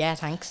like, yeah,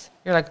 thanks.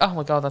 You're like, oh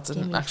my God, that's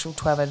an actual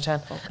 12 out of 10.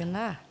 Fucking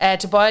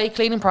that. To buy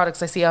cleaning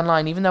products I see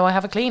online, even though I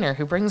have a cleaner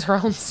who brings her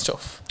own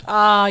stuff.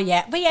 Oh,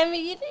 yeah. But yeah, I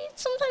mean,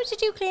 sometimes you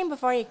do clean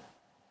before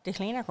the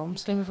cleaner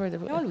comes. Clean before you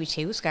don't want to be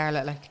too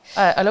Scarlet, like.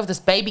 I love this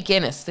Baby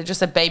Guinness. They just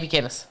said Baby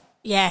Guinness.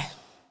 Yeah.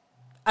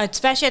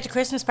 Especially at the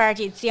Christmas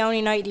party, it's the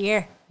only night of the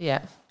year.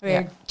 Yeah.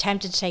 We're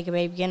tempted to take a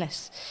Baby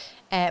Guinness.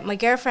 My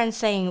girlfriend's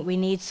saying we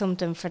need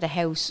something for the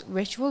house.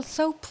 Ritual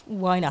soap?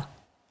 Why not?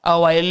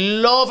 Oh, I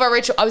love a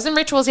ritual. I was in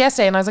Rituals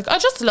yesterday and I was like, I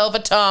just love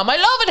it, Tom. I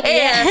love it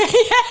here.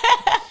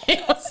 Yeah.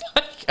 It was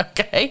like,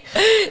 okay.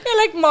 You're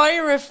like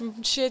Myra from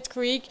Schitt's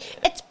Creek.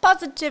 It's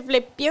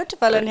positively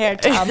beautiful in here,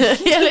 Tom. Yeah,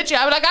 literally.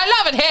 I'm like,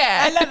 I love it here.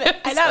 I love it.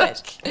 I love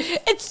it.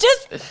 It's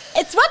just,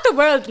 it's what the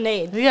world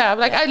needs. Yeah, I'm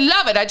like, I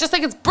love it. I just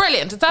think it's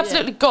brilliant. It's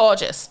absolutely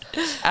gorgeous.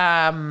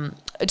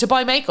 To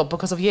buy makeup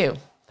because of you.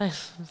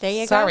 There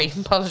you go. Sorry,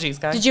 apologies,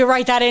 guys. Did you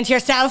write that into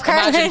yourself,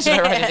 Carmen? Imagine did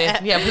I write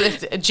it in? Yeah,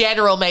 but it's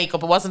general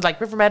makeup. It wasn't like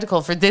River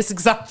Medical for this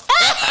exact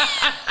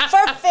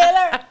for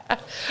filler.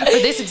 For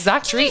this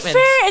exact treatment.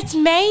 Fair, it's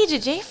made a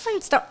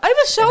difference. Though. I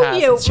will show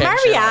you.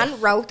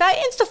 Marianne wrote that.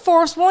 It's the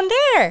first one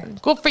there.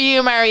 Good for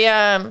you,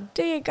 Marianne.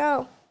 There you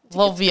go.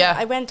 Love you.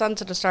 I went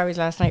onto the stories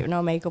last night with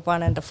no makeup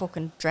on and the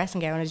fucking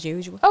dressing gown as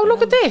usual. Oh,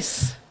 look at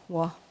this.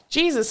 What?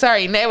 Jesus,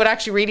 sorry. Now it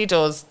actually really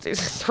does.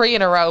 3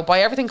 in a row.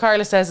 Buy everything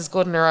Carla says is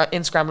good in her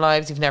Instagram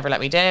lives. You've never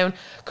let me down.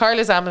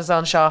 Carla's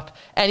Amazon shop.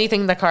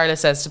 Anything that Carla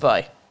says to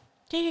buy.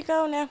 There you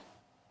go now.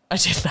 I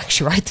didn't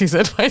actually write these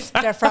advice.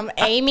 They're from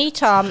Amy,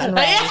 Tom and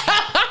Ray.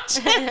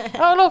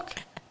 Oh, look.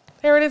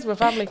 Here it is, my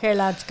family. Here,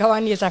 lads. Go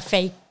on, use our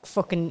fake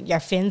fucking, your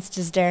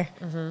Finstas there.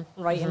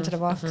 Into the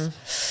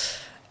box.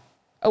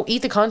 Oh,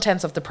 eat the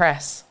contents of the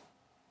press.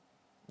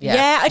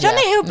 Yeah, I don't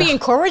know who'd be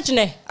encouraging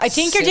it. I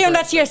think you're doing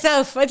that to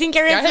yourself. I think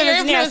you're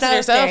influencing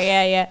yourself there.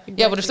 Yeah. Exactly.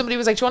 Yeah, but if somebody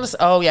was like, do you want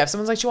to... if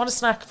someone's like, do you want a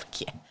snack?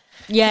 Like, yeah.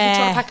 Do you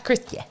want a pack of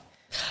crisps? Yeah.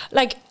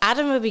 Like,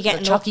 Adam would be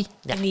getting up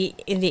in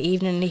the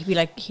evening and he'd be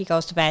like, he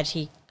goes to bed,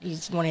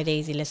 he's one of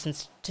these, he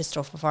listens to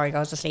stuff before he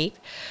goes to sleep.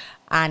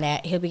 And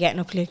he'll be getting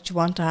up like, do you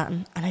want to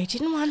happen? And I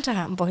didn't want to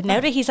happen. But now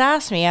that he's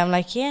asked me, I'm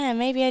like, yeah,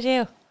 maybe I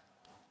do.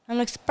 I'm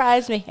like,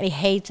 surprise me. And he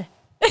hates it.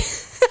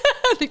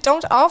 Like,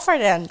 don't offer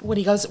then.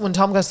 When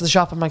Tom goes to the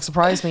shop, I'm like,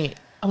 surprise me.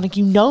 I'm like,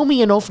 you know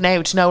me enough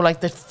now to know like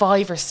the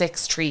 5 or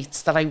 6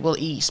 treats that I will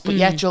eat, but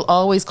yet you'll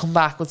always come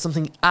back with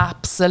something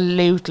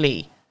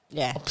absolutely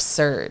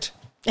absurd.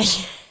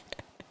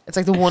 It's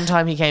like the one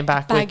time he came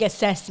back bag of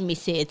sesame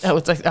seeds. Oh,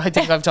 it's like, I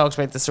think I've talked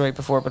about this story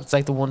before, but it's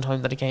like the one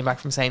time that he came back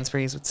from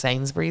Sainsbury's with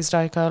Sainsbury's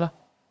Diet Cola.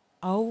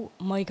 Oh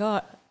my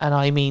God. And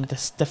I mean,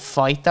 the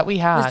fight that we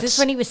had. Was this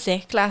when he was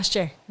sick last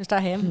year? Was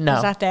that him? No.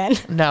 Was that then?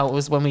 No, it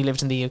was when we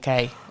lived in the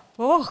UK.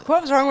 Oh,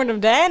 what was wrong with him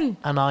then?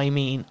 And I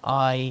mean,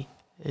 I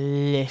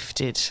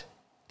lifted.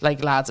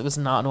 Like, lads, it was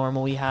not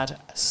normal. We had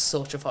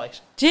such a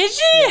fight. Did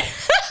you?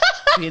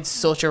 We had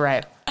such a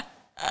row.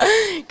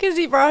 Because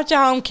he brought you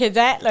home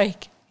cadet,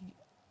 like.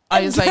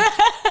 I was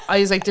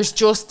like, there's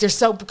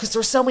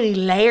so many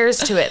layers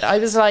to it. I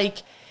was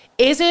like,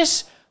 is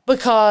it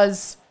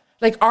because,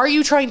 like, are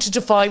you trying to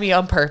defy me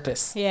on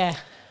purpose? Yeah.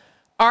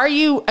 Are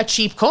you a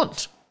cheap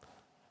cunt?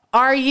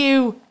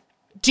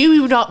 Do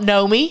you not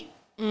know me?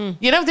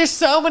 You know, there's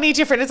so many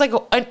different, it's like,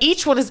 and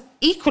each one is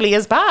equally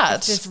as bad.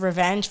 It's just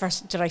revenge for,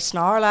 did I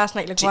snore last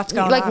night? Like, what's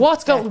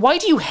going on? Why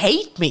do you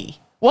hate me?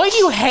 Why do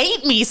you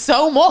hate me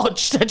so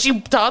much that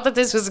you thought that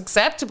this was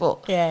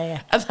acceptable?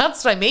 Yeah. And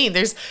that's what I mean.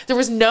 There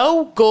was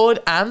no good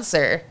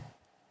answer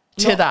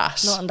to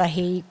that. Nothing that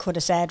he could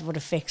have said would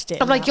have fixed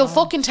it. I'm like, you'll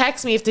fucking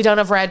text me if they don't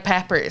have red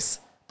peppers,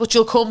 but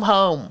you'll come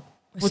home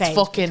with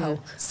fucking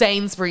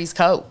Sainsbury's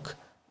Coke.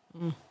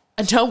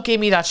 And don't give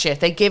me that shit.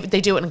 They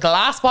do it in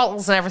glass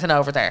bottles and everything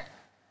over there.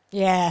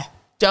 Yeah.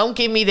 Don't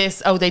give me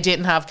this, they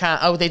didn't have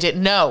they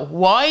didn't know.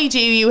 Why do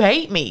you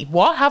hate me?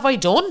 What have I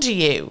done to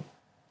you?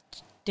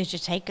 Did you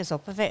take us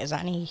up of it? Is that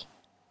any...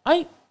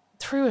 I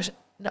threw it.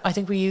 No, I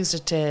think we used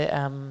it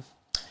to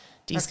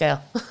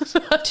descale.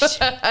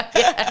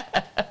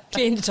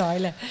 Clean the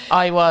toilet.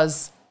 I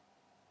was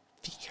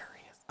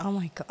furious. Oh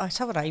my God.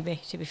 So would I be,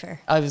 to be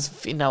fair. I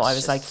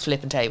was like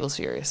flipping tables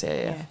furious.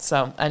 Yeah.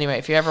 So anyway,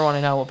 if you ever want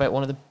to know about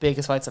one of the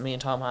biggest fights that me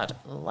and Tom had,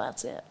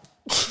 that's it.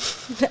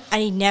 And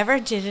he never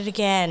did it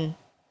again.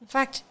 In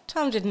fact,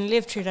 Tom didn't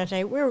live through that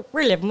day. We're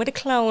living with a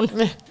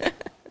clone.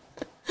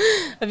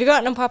 Have you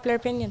got an unpopular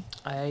opinion?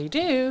 I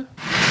do.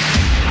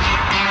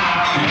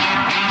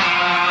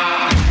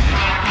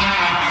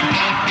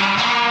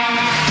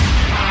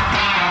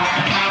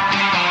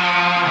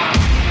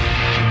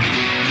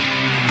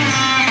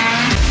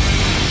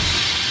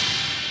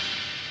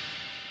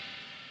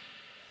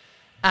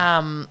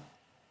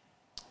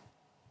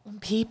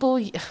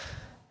 People,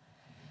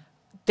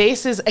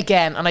 this is,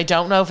 again, and I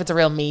don't know if it's a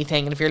real me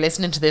thing, and if you're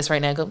listening to this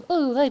right now go,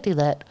 oh, I do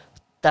that,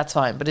 that's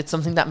fine, but it's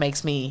something that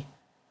makes me,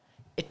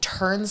 it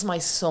turns my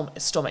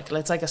stomach.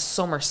 It's like a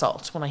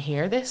somersault when I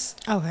hear this.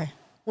 Okay.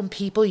 When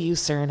people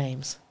use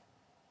surnames.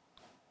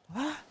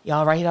 What? You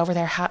all right over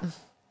there, Hatton?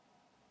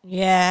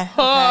 Yeah. Okay.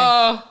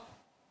 Oh,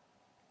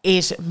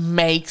 it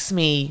makes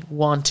me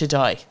want to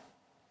die.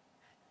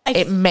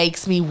 It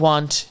makes me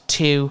want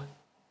to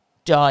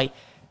die.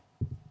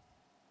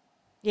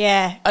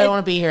 Yeah. I don't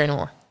want to be here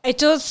anymore. It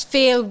does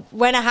feel,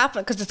 when it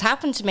happened, because it's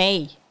happened to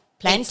me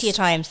plenty of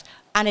times,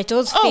 and it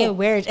does feel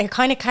weird. It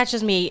kind of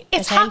catches me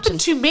It's attention. happened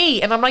to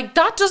me, and I'm like,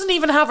 that doesn't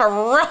even have a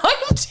rhyme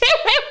to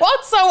it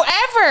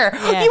whatsoever.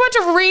 Yeah. You had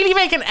to really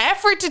make an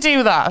effort to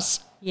do that.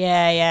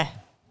 Yeah.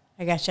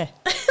 I getcha.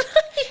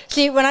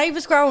 See, when I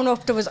was growing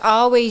up, there was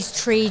always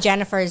 3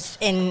 Jennifers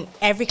in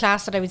every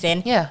class that I was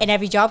in. Yeah. In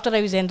every job that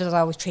I was in, there was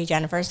always 3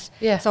 Jennifers.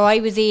 Yeah. So I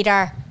was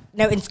either...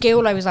 Now, in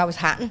school, I was always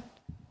Hatton.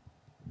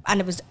 And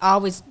it was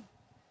always...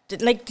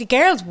 Like, the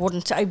girls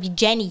wouldn't. I'd be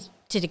Jenny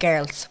to the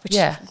girls. Which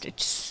it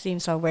just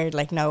seems so weird.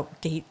 Like, no,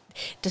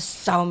 there's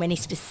so many...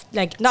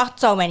 like, not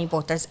so many,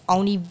 but there's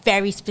only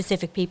very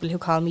specific people who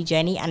call me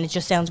Jenny. And it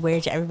just sounds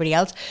weird to everybody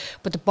else.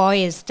 But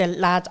the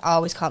lads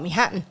always call me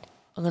Hatton.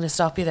 I'm going to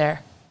stop you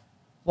there.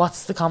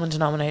 What's the common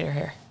denominator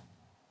here?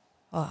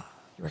 Oh.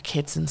 You were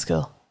kids in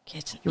school.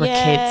 Kids. You were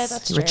kids.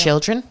 That's you were true.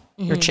 children.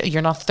 Mm-hmm.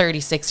 You're not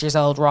 36 years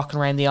old rocking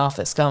around the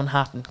office going,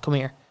 Hatton, come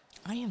here.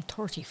 I am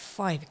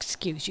 35,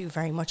 excuse you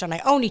very much, and I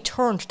only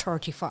turned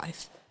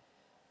 35.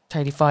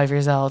 35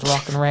 years old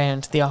rocking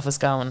around the office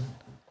going,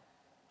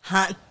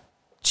 Hatton.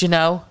 do you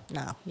know?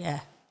 No, yeah.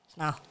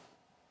 No.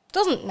 It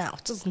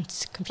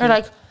doesn't compute. Or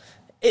like,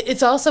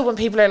 it's also when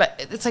people are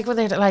like, it's like when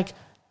they're like,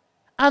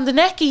 and the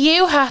neck of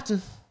you,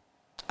 Hatton.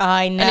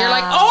 I know. And you're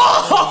like,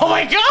 oh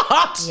my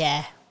God.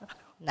 Yeah.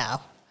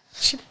 No.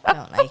 I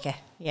don't like it.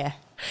 Yeah.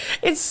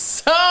 It's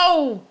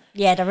so...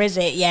 Yeah, there is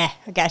it. Yeah,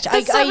 I get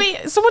you.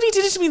 Somebody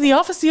did it to me in the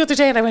office the other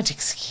day and I went,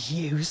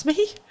 excuse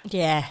me?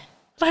 Yeah.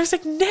 And I was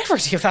like, never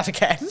do that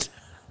again.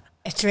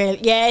 It's real.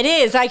 Yeah, it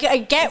is. I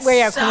get where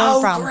you're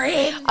coming from.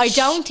 Cringe. I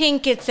don't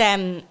think it's...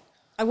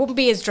 I wouldn't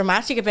be as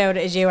dramatic about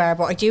it as you are,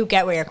 but I do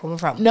get where you're coming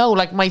from. No,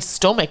 like my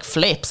stomach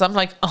flips. I'm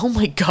like, oh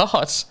my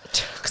God.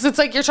 Because it's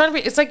like you're trying to be...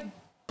 It's like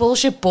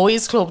bullshit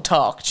boys club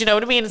talk. Do you know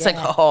what I mean? It's like,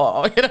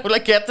 oh, you know,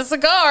 like get the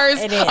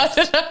cigars. It is. I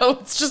don't know.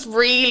 It's just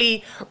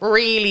really,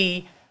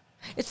 really...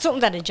 It's something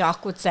that a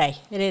jock would say.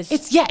 It is.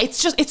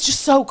 It's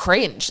just so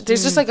cringe.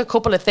 There's just like a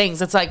couple of things.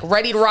 It's like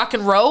ready to rock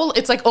and roll.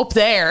 It's like up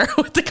there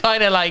with the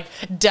kind of like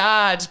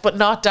dad, but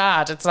not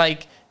dad. It's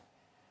like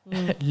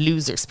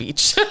loser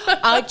speech. Do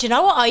you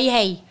know what I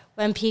hate?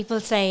 When people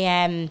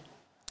say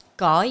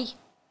guy.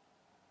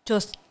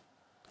 Just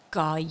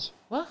guy.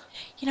 What?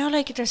 You know,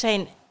 like they're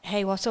saying,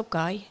 hey, what's up,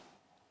 guy?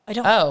 I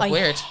don't.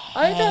 Weird.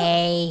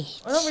 I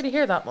don't really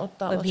hear that much.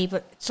 When people,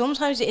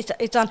 sometimes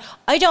it's on.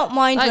 I don't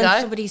mind my when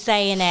guy. somebody's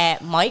saying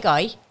my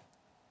guy,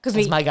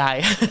 It's my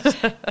guy.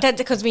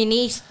 because my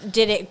niece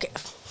did it.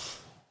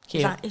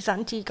 Cute. His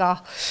auntie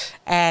got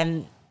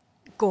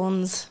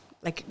guns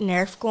like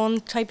Nerf gun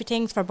type of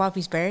things for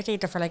Bobby's birthday.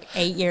 They're for like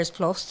 8 years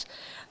plus.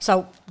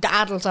 So the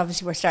adults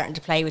obviously were starting to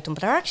play with them,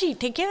 but they're actually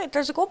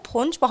there's a good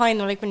punch behind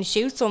them. Like when you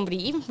shoot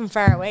somebody, even from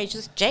far away, it's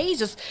just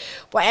Jesus.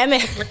 But Emma,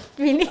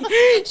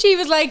 she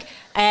was like,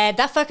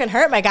 "That fucking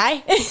hurt, my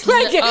guy."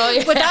 Like,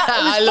 yeah. But that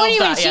it was funny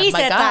when she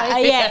said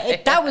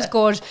that. That was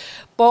good.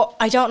 But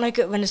I don't like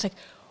it when it's like,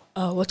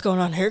 "Oh, what's going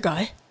on here,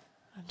 guy?"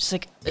 I'm just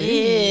like,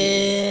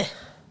 I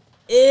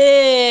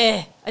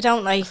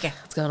don't like it.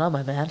 What's going on,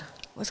 my man?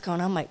 What's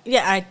going on, Mike?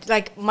 Yeah,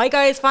 my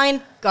guy is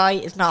fine. Guy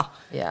is not.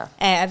 Yeah.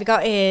 Have you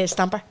got a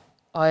stamper?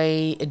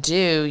 I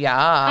do,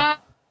 yeah.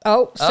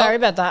 Oh, sorry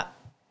about that.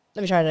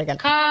 Let me try that again.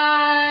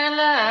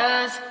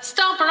 Kyla's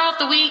Stomper of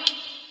the Week.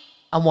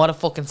 And what a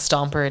fucking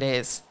stomper it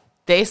is.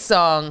 This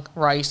song,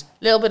 right,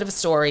 little bit of a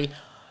story.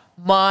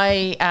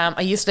 I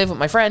used to live with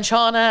my friend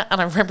Shauna, and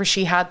I remember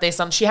she had this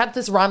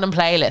random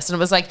playlist, and it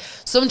was like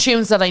some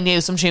tunes that I knew,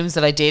 some tunes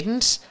that I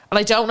didn't, and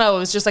I don't know, it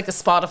was just like a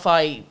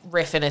Spotify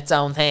riff in its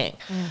own thing.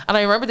 And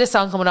I remember this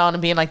song coming on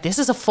and being like, this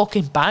is a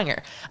fucking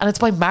banger, and it's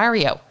by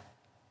Mario.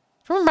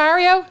 Do you remember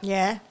Mario?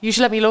 Yeah. You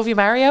Should Let Me Love You,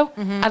 Mario.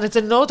 And it's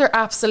another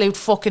absolute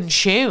fucking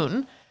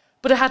tune,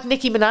 but it had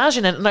Nicki Minaj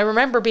in it, and I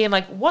remember being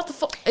like, what the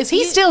fuck, is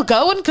he still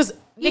going? Because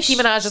Nicki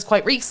Minaj is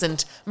quite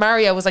recent.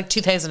 Mario was like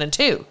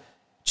 2002.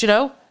 Do you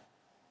know?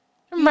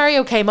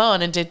 Mario came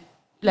on and did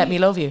Let Me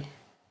Love You.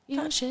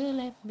 You should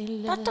let me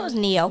love. That was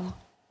Neo.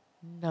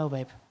 No,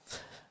 babe.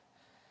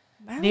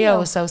 Mario. Neo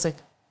was so sick.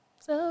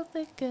 So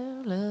thick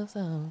of love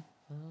song.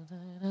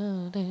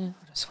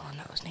 This one,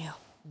 that was Neo.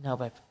 No,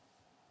 babe.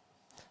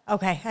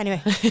 Okay,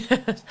 anyway.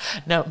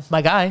 No,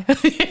 my guy.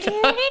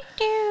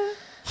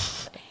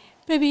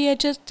 Baby, I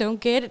just don't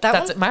get it.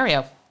 That's it,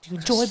 Mario. Do you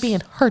enjoy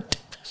being hurt?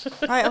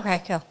 Right,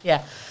 okay, cool.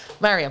 Yeah.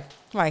 Mario.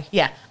 Right.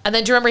 Yeah. And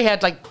then do you remember he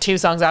had like 2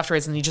 songs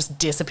afterwards and he just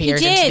disappeared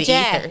into the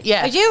ether?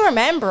 Yeah. I do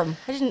remember him.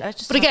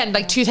 But again,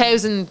 like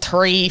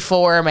 2003,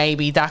 4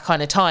 maybe, that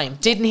kind of time.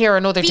 Didn't hear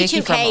another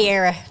Dickie from him.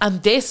 era.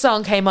 And this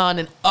song came on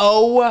and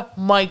oh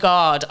my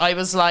God, I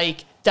was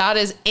like, that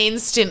is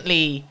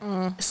instantly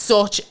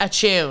such a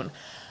tune.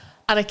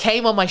 And it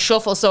came on my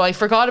shuffle, so I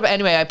forgot about it.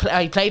 Anyway,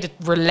 I played it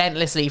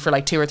relentlessly for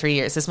like 2 or 3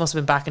 years. This must have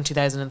been back in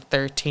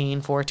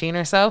 2013, 14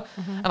 or so.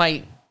 And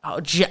I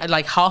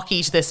like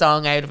hockeyed this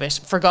song out of it,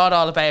 forgot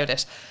all about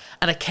it,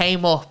 and it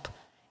came up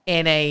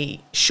in a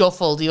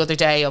shuffle the other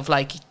day of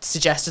like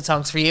suggested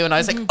songs for you, and I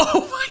was like,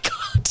 oh my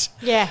God.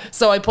 Yeah.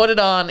 So I put it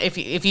on. If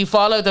you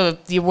follow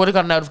you would have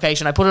got a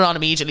notification. I put it on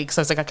immediately because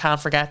I was like, I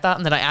can't forget that,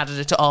 and then I added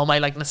it to all my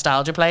like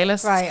nostalgia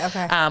playlists. Right.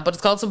 Okay. But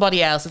it's called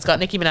Somebody Else. It's got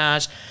Nicki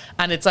Minaj,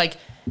 and it's like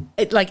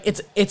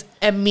it's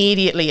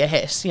immediately a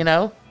hit, you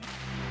know.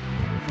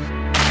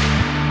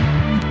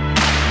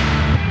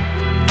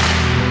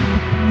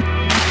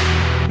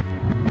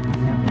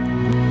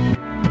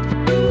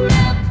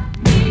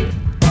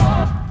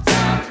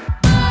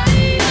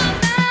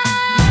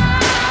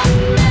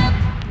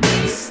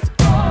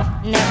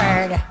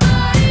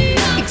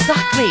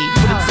 Exactly.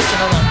 But it's such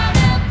another.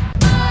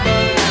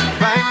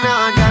 Right now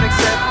I gotta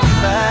accept the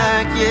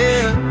fact,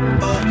 yeah.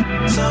 But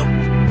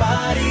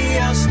somebody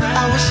else now.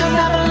 I wish I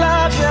never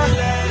loved you.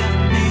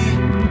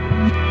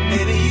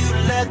 Maybe you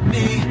let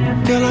me.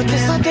 Girl, I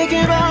guess I'm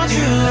thinking about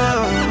you. I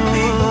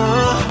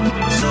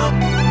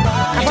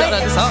don't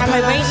know the song. Am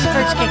I waiting for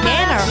it to kick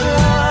in or?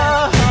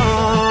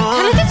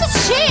 Hannah, this is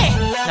shit.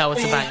 No,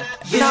 it's a banger.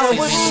 No,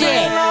 it's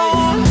shit.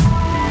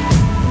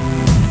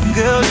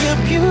 Girl, your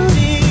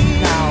beauty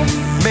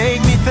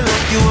made me feel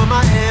like you were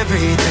my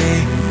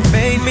everything.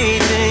 Made me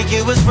think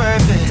it was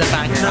worth it. It's a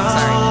banger, I'm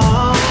sorry.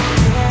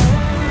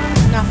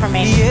 Not for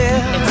me.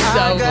 Yeah, it's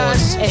so good.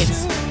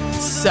 It's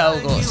so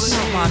good.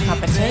 Not my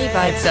cup of tea,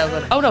 but it's so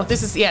good. Oh no,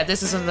 this is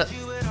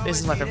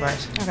my favorite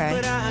part. Okay.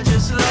 But I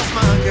just lost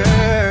my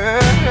girl.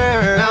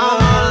 Now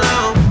I'm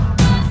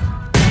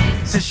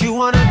alone. Since you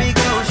wanna be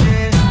gone,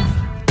 shit.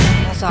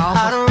 That's awful.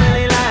 I don't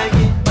really like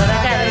it, but I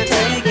gotta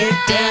take it.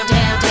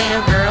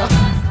 Damn, girl.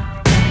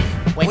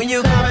 When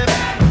you coming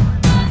back,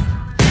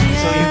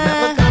 so you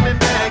never coming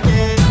back,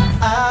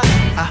 yeah.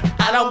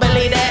 I don't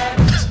believe that.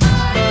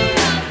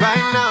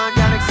 Right now I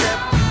gotta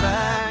accept the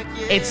fact,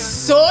 yeah. It's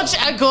such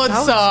a good No,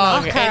 it's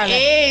song. not, Carla.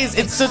 It is.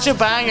 It's such a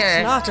banger.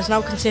 It's not. There's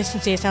no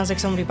consistency. It sounds like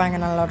somebody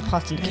banging on a lot of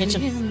pots in the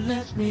kitchen.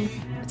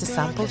 It's a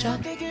sample,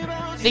 John.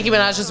 Nicki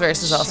Minaj's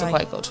verse is also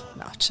quite good.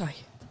 Not shy.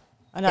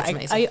 It's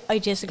amazing. I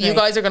disagree. You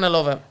guys are gonna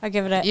love it. I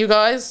give it a You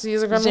guys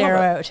are gonna 0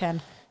 love it. out of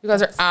 10. You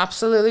guys are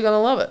absolutely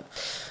gonna love it.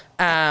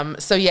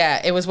 So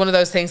yeah, it was one of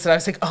those things that I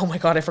was like, oh my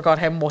God, I forgot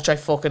how much I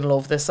fucking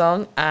love this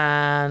song.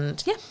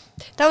 And yeah,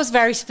 That was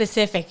very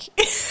specific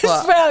as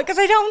well, because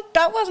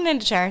that wasn't in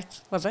the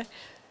charts, was it?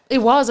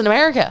 it was in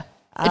America.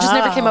 It just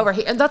never came over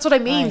here. And that's what I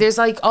mean. Right. There's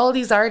like all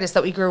these artists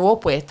that we grew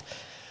up with,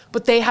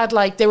 but they had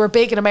like, they were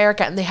big in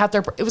America and they had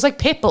it was like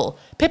Pitbull.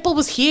 Pitbull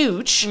was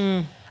huge.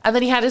 And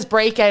then he had his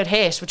breakout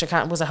hit, which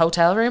was a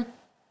Hotel Room.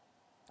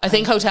 I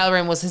think Hotel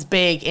Room was his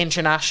big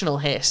international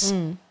hit.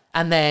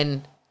 And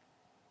then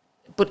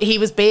But he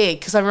was big,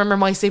 because I remember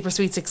my Super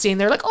Sweet 16,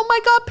 they were like, oh my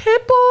God,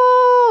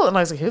 Pitbull. And I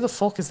was like, who the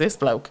fuck is this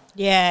bloke?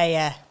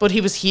 Yeah. But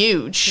he was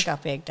huge. He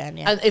got big then,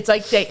 yeah. And it's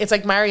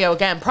like Mario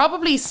again.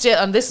 Probably still,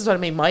 and this is what I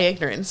mean, my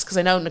ignorance, because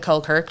I know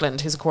Nicole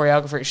Kirkland, who's a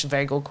choreographer, she's a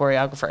very good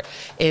choreographer,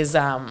 is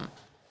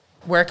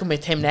working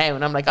with him now.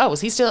 And I'm like, oh,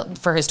 is he still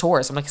for his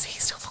tours? I'm like, is he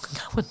still fucking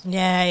going?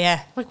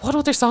 Yeah. I'm like, what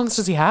other songs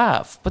does he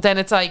have? But then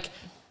it's like,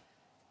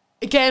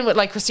 again, with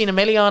like Christina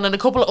Milian and a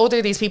couple of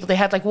other these people, they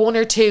had like 1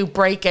 or 2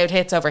 breakout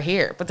hits over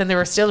here, but then they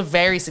were still a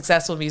very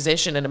successful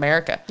musician in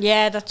America.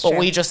 Yeah, that's true. But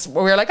we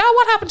were like, oh,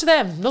 what happened to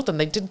them? Nothing.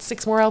 They did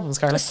 6 more albums,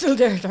 Carla. Still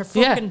there. They're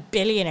fucking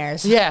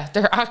billionaires. Yeah,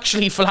 they're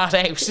actually flat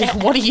out. Yeah.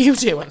 What are you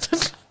doing?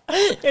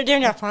 You're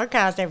doing your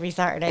podcast every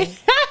Saturday.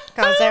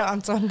 Goes out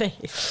on Sunday.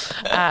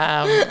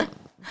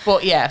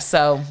 But yeah,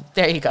 so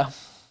there you go.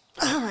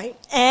 All right.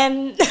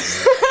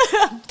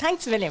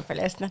 Thanks a million for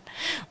listening.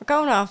 We're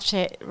going off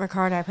to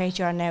record our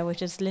Patreon now,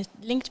 which is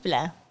linked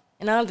below,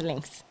 and all the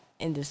links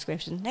in the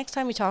description. Next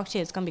time we talk to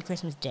you, it's going to be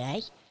Christmas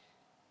Day.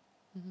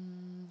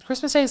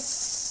 Christmas Day is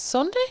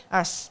Sunday?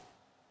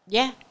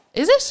 Yeah.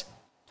 Is it?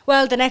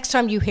 Well, the next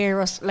time you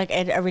hear us, like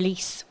a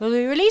release, will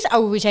we release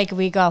or will we take a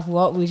week off?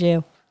 What we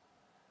do?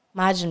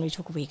 Imagine we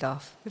took a week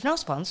off. We've no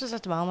sponsors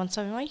at the moment,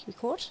 so we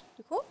could.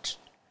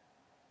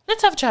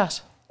 Let's have a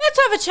chat.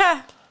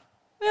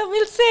 Well,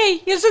 we'll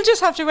see. You'll still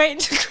just have to wait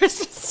until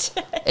Christmas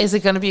Day. Is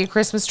it going to be a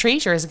Christmas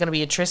treat or is it going to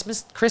be a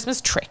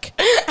Christmas trick?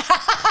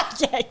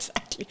 Yeah,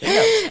 exactly.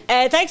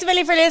 Thanks a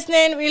million for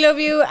listening. We love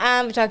you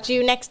and we'll talk to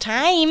you next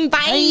time.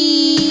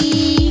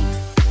 Bye.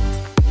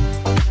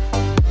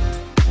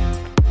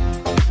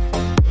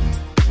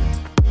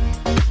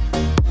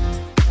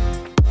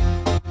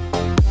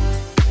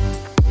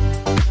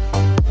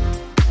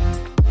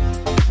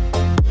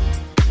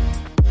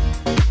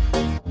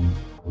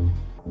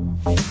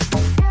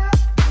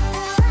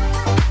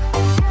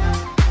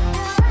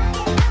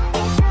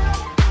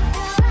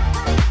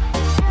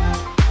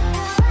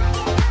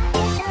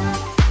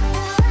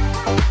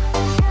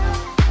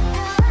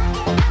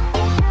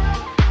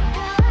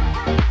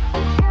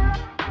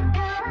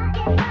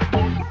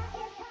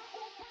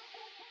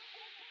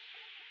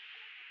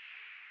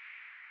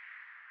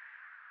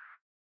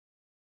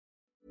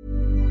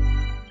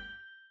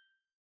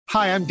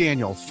 Hi, I'm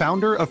Daniel,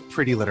 founder of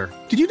Pretty Litter.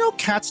 Did you know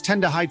cats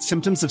tend to hide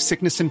symptoms of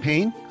sickness and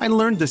pain? I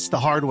learned this the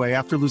hard way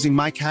after losing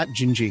my cat,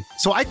 Gingy.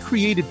 So I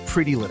created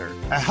Pretty Litter,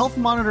 a health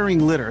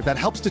monitoring litter that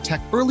helps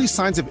detect early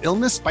signs of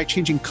illness by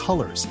changing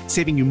colors,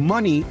 saving you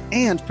money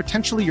and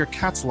potentially your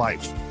cat's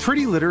life.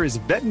 Pretty Litter is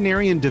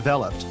veterinarian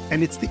developed,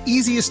 and it's the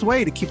easiest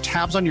way to keep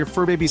tabs on your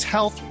fur baby's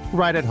health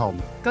right at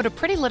home. Go to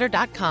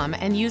prettylitter.com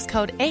and use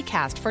code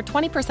ACAST for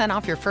 20%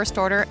 off your first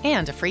order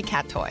and a free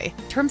cat toy.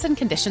 Terms and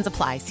conditions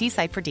apply. See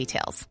site for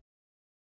details.